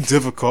unusually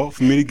difficult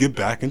for me to get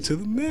back into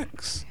the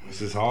mix.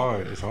 This is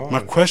hard. It's hard. My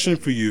question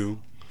for you,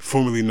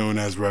 formerly known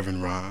as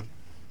Reverend Ron,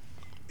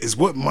 is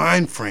what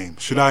mind frame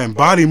should I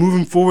embody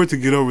moving forward to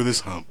get over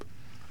this hump?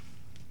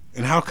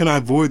 And how can I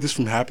avoid this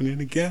from happening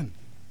again?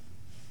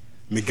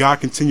 May God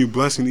continue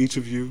blessing each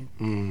of you.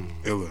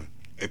 Illa.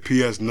 A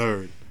PS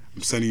Nerd.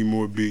 I'm sending you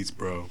more beats,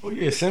 bro. Oh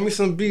yeah, send me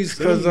some beats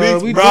Send because me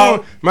beats, we bro.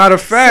 doing. Matter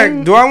of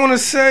fact, do I want to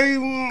say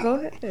Go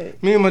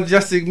ahead. me and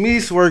Majestic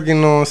Meats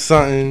working on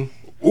something?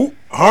 Ooh,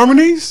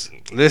 harmonies?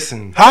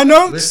 Listen, High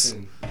notes?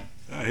 listen.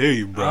 I hear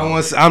you,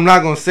 bro. I'm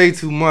not gonna say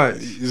too much,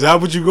 Is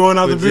that what you going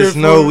out but the beer just for?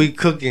 know we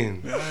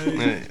cooking.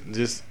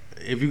 Just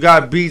if you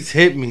got beats,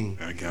 hit me.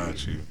 I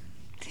got you.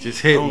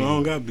 Just I hit don't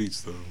me. got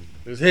beats, though.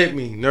 Just hit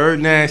me.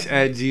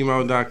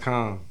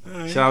 nerdnash@gmail.com.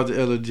 Alright. Shout out to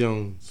Illa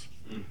Jones.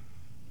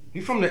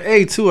 You from the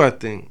A too, I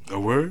think. A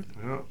word?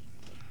 Yeah.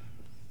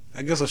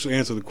 I guess I should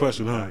answer the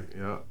question, huh?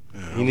 Yeah.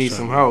 Yeah, You I'm need trying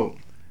some to- help.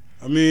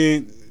 I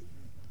mean,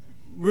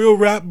 real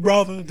rap,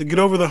 brother, to get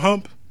over the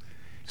hump,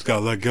 just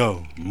gotta let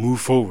go,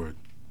 move forward.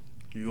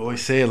 You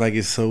always say it like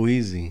it's so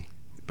easy.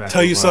 Back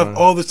Tell yourself around.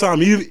 all the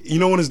time. You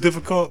know when it's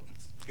difficult?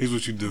 Here's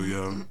what you do,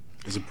 yo.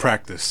 It's a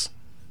practice.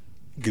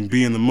 You can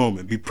be in the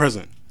moment, be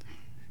present.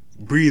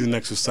 Breathing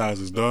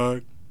exercises,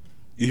 dog.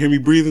 You hear me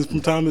breathing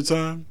from time to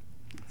time?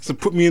 It's to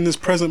put me in this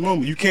present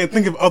moment. You can't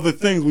think of other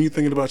things when you're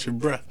thinking about your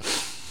breath.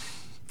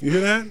 You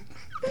hear that?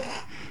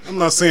 I'm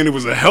not saying it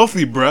was a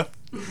healthy breath,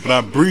 but I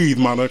breathe,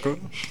 my nigga.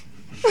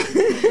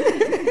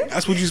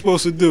 That's what you're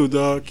supposed to do,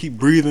 dog. Keep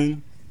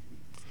breathing.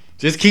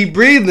 Just keep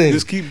breathing.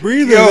 Just keep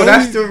breathing. Yo, man.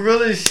 that's the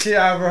realest shit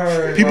I've ever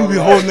heard. People be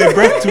holding their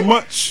breath too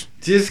much.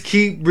 Just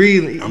keep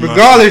breathing. I'm not-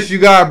 Regardless, you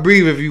gotta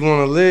breathe if you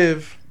want to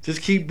live.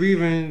 Just keep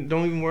breathing.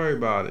 Don't even worry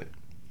about it.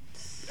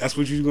 That's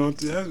what you're going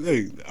to.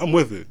 Hey, I'm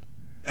with it.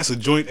 That's a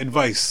joint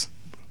advice.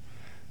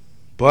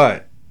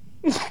 But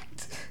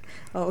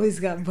Always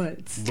got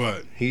butts.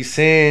 But he's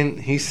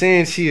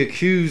saying she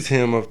accused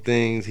him of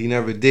things he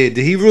never did.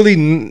 Did he really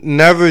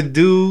never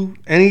do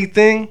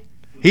anything?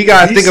 He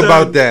gotta think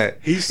about that.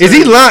 Is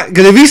he lying?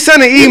 Because if he's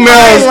sending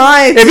emails,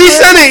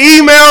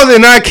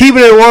 and not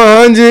keeping it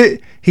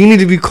 100, he need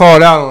to be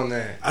called out on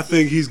that. I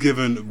think he's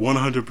given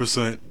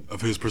 100%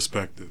 of his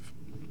perspective.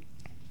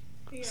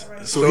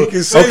 So he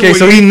can say okay,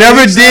 so he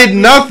never did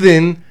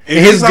nothing, and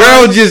his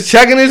girl just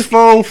checking his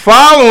phone,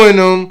 following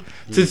him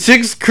to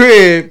chick's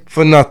crib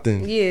for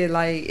nothing. Yeah,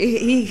 like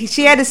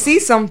she had to see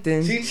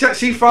something.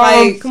 She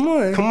followed. Like,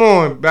 come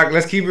on, back.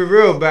 Let's keep it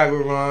real, back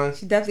with Ron.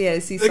 She definitely had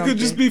to see something. They could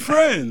just be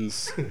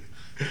friends.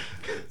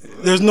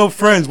 There's no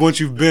friends once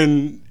you've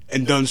been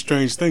and done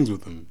strange things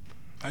with them.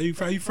 How you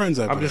friends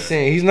after I'm just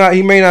saying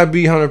he may not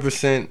be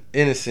 100%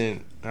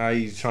 innocent. How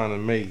he's trying to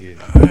make it.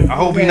 I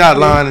hope he's not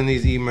lying in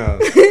these emails.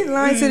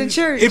 Lying to the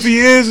church. If he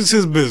is, it's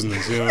his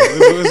business, yo.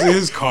 It's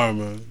his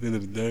karma at the end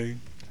of the day.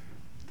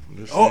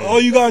 All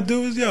you gotta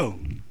do is, yo.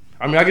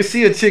 I mean, I can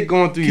see a chick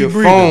going through your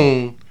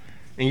phone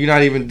and you're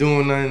not even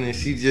doing nothing, and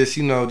she just,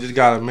 just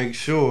gotta make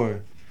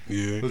sure.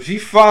 Yeah. If she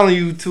following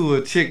you to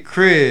a chick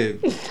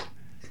crib,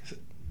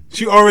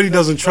 she already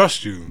doesn't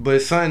trust you.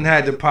 But something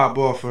had to pop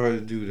off for her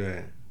to do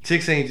that.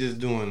 Chicks ain't just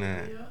doing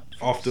that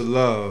off the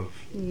love.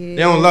 Yeah.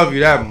 They don't love you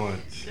that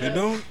much. They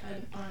don't?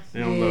 They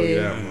don't love you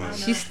that much.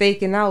 She's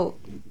staking out.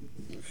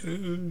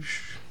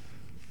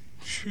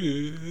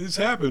 Shit, it's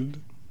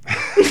happened.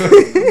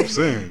 I'm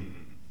saying.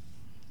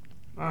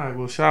 Alright,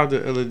 well, shout out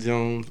to Ella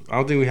Jones. I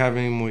don't think we have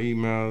any more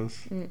emails.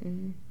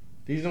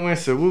 These don't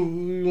answer. What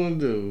you want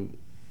to do?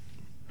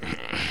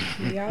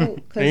 Yeah,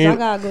 because I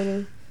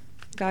gotta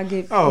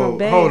get my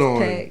bags hold on.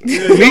 packed.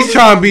 He's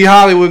trying to be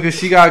Hollywood because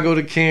she gotta go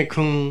to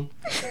Cancun.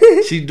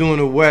 She doing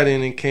a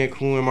wedding in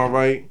Cancun. Am I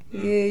right?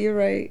 Yeah, you're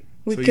right.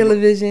 With Killer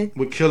Vision.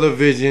 With Killer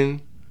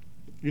Vision.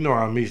 You know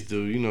how Meech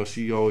do.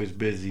 She always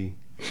busy.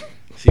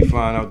 She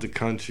flying out the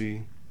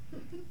country.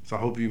 So I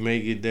hope you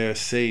make it there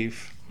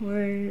safe.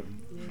 Word.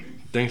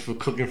 Thanks for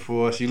cooking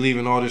for us. You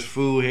leaving all this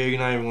food here. You're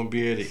not even gonna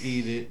be able to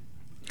eat it.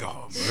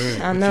 Oh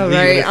man! I know,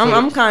 right?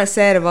 I'm kind of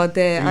sad about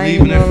that. I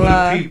ain't leaving it gonna for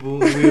lie. the people.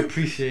 We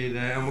appreciate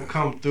that. I'm gonna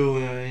come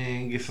through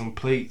and get some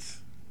plates.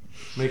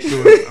 Make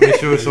sure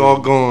it's all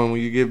gone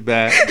when you get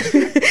back.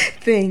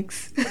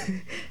 Thanks.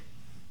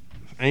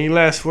 Any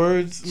last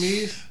words,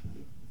 Mies?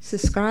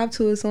 Subscribe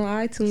to us on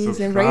iTunes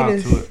and rate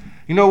us.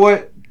 You know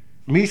what?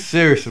 Me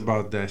serious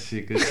about that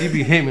shit because she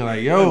be hitting me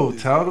like, yo,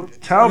 tell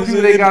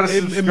people they gotta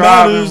subscribe it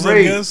matters, and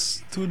rate. I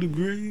guess, to a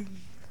degree.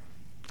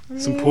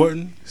 It's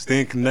important.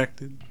 Staying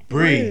connected.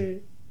 Bree,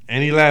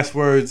 any last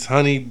words,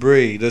 Honey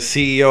Bree, the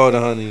CEO of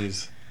the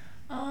Honeys?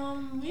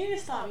 We need to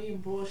stop eating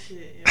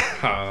bullshit.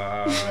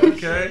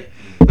 Okay.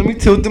 Let me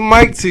tilt the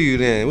mic to you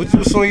then.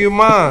 What's on your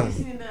mind?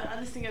 I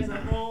just think as a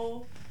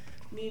whole,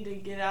 need to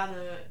get out of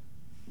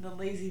the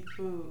lazy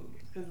food.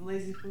 Because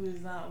lazy food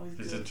is not always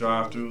good. It's the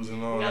drive-thrus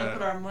and all that. We gotta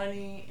put our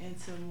money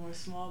into more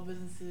small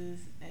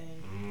businesses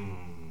and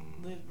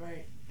live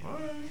right.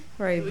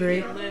 Right, we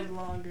Bree. can live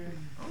longer.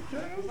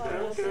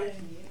 Okay.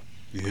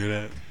 You hear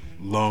that?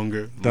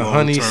 Longer. The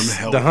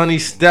Honey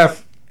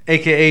Steph,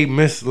 aka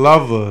Miss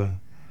Lover,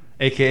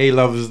 aka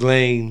Lover's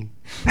Lane.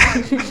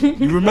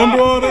 You remember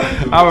all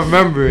that? I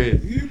remember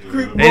it. You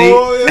creep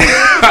boy.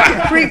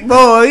 Creep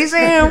boy. He's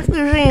saying.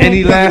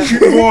 Any last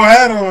creep boy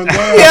hat on,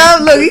 dog. Yeah,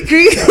 look, he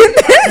creep.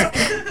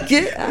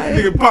 Get out.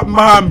 Nigga popping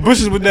behind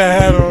bushes with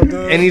that hat on,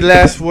 dog. Any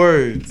last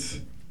words?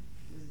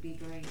 Just be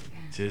great.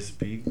 Just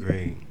be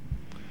great.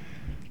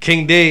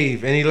 King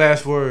Dave, any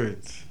last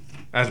words?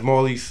 As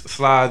Marley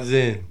slides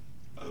in.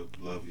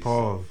 Love yourself.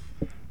 Pause.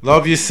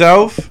 Love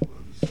yourself.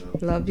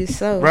 Love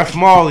yourself. Ref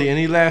Marley,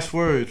 any last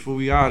words before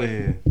we out of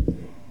here?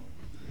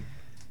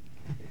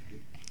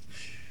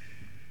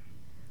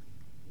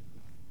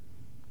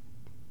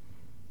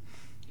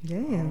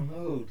 Damn.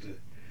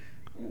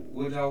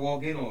 What y'all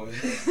walk in on?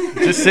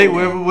 Just say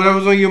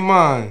whatever's on your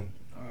mind.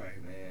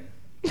 Alright,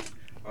 man.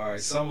 Alright,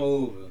 summer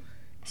over.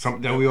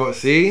 Something that we all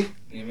see.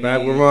 You know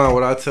Back with Ron,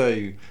 what I tell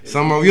you.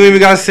 Summer, you don't even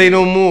gotta say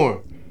no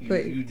more.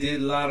 You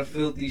did a lot of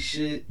filthy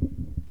shit,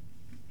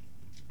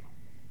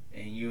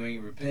 and you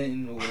ain't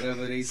repenting or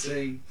whatever they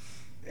say,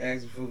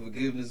 asking for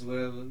forgiveness,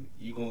 whatever.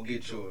 You gonna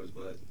get yours,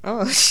 but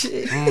Oh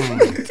shit. Damn.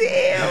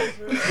 Damn.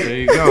 There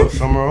you go.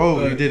 Summer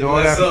over. You did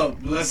all bless that. Up,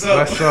 bless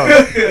up. Bless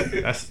up.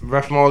 That's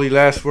Ref Marley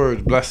last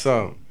words. Bless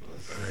up.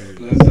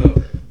 Bless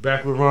up.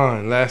 Back with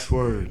Ron, last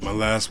words. My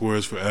last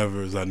words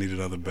forever is I need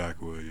another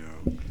backwood,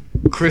 yo.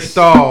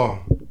 Crystal,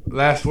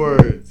 last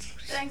words.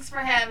 Thanks for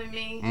having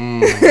me.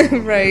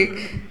 Right.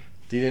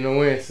 Didn't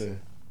no answer.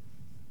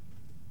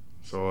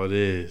 That's all it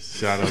is.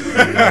 Shout out.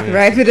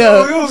 Wrap it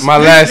up. My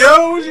last.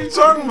 Yo, what you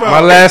talking about? My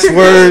last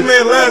words.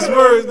 Man, last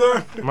words,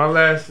 dog. My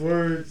last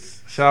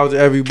words. Shout out to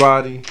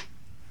everybody.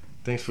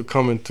 Thanks for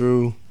coming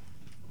through.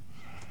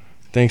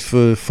 Thanks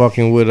for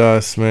fucking with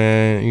us,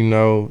 man. You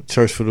know,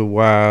 Church for the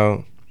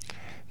Wild,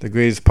 the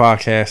greatest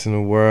podcast in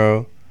the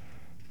world.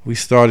 We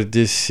started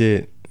this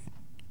shit.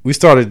 We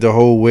started the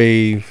whole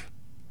wave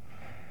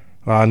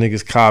A lot of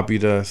niggas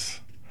copied us.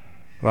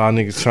 A lot of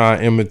niggas trying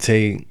to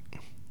imitate,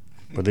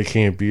 but they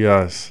can't be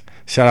us.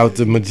 Shout out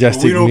to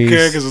Majestic We don't Meese.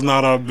 care because it's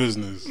not our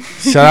business.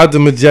 Shout out to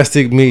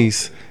Majestic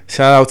Meese.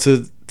 Shout out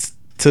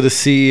to the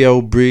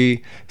CEO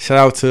Bree. Shout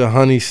out to the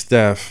Honey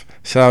Steph.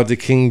 Shout out to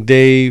King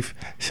Dave.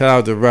 Shout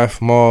out to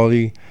Ref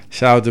Marley.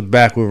 Shout out to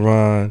Back with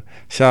Ron.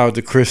 Shout out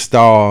to Chris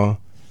Starr.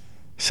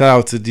 Shout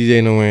out to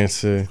DJ No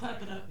Answer.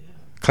 Clap it up,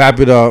 yeah. Clap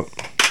it up.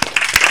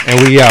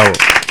 And we out.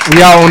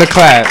 We out on the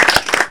clap.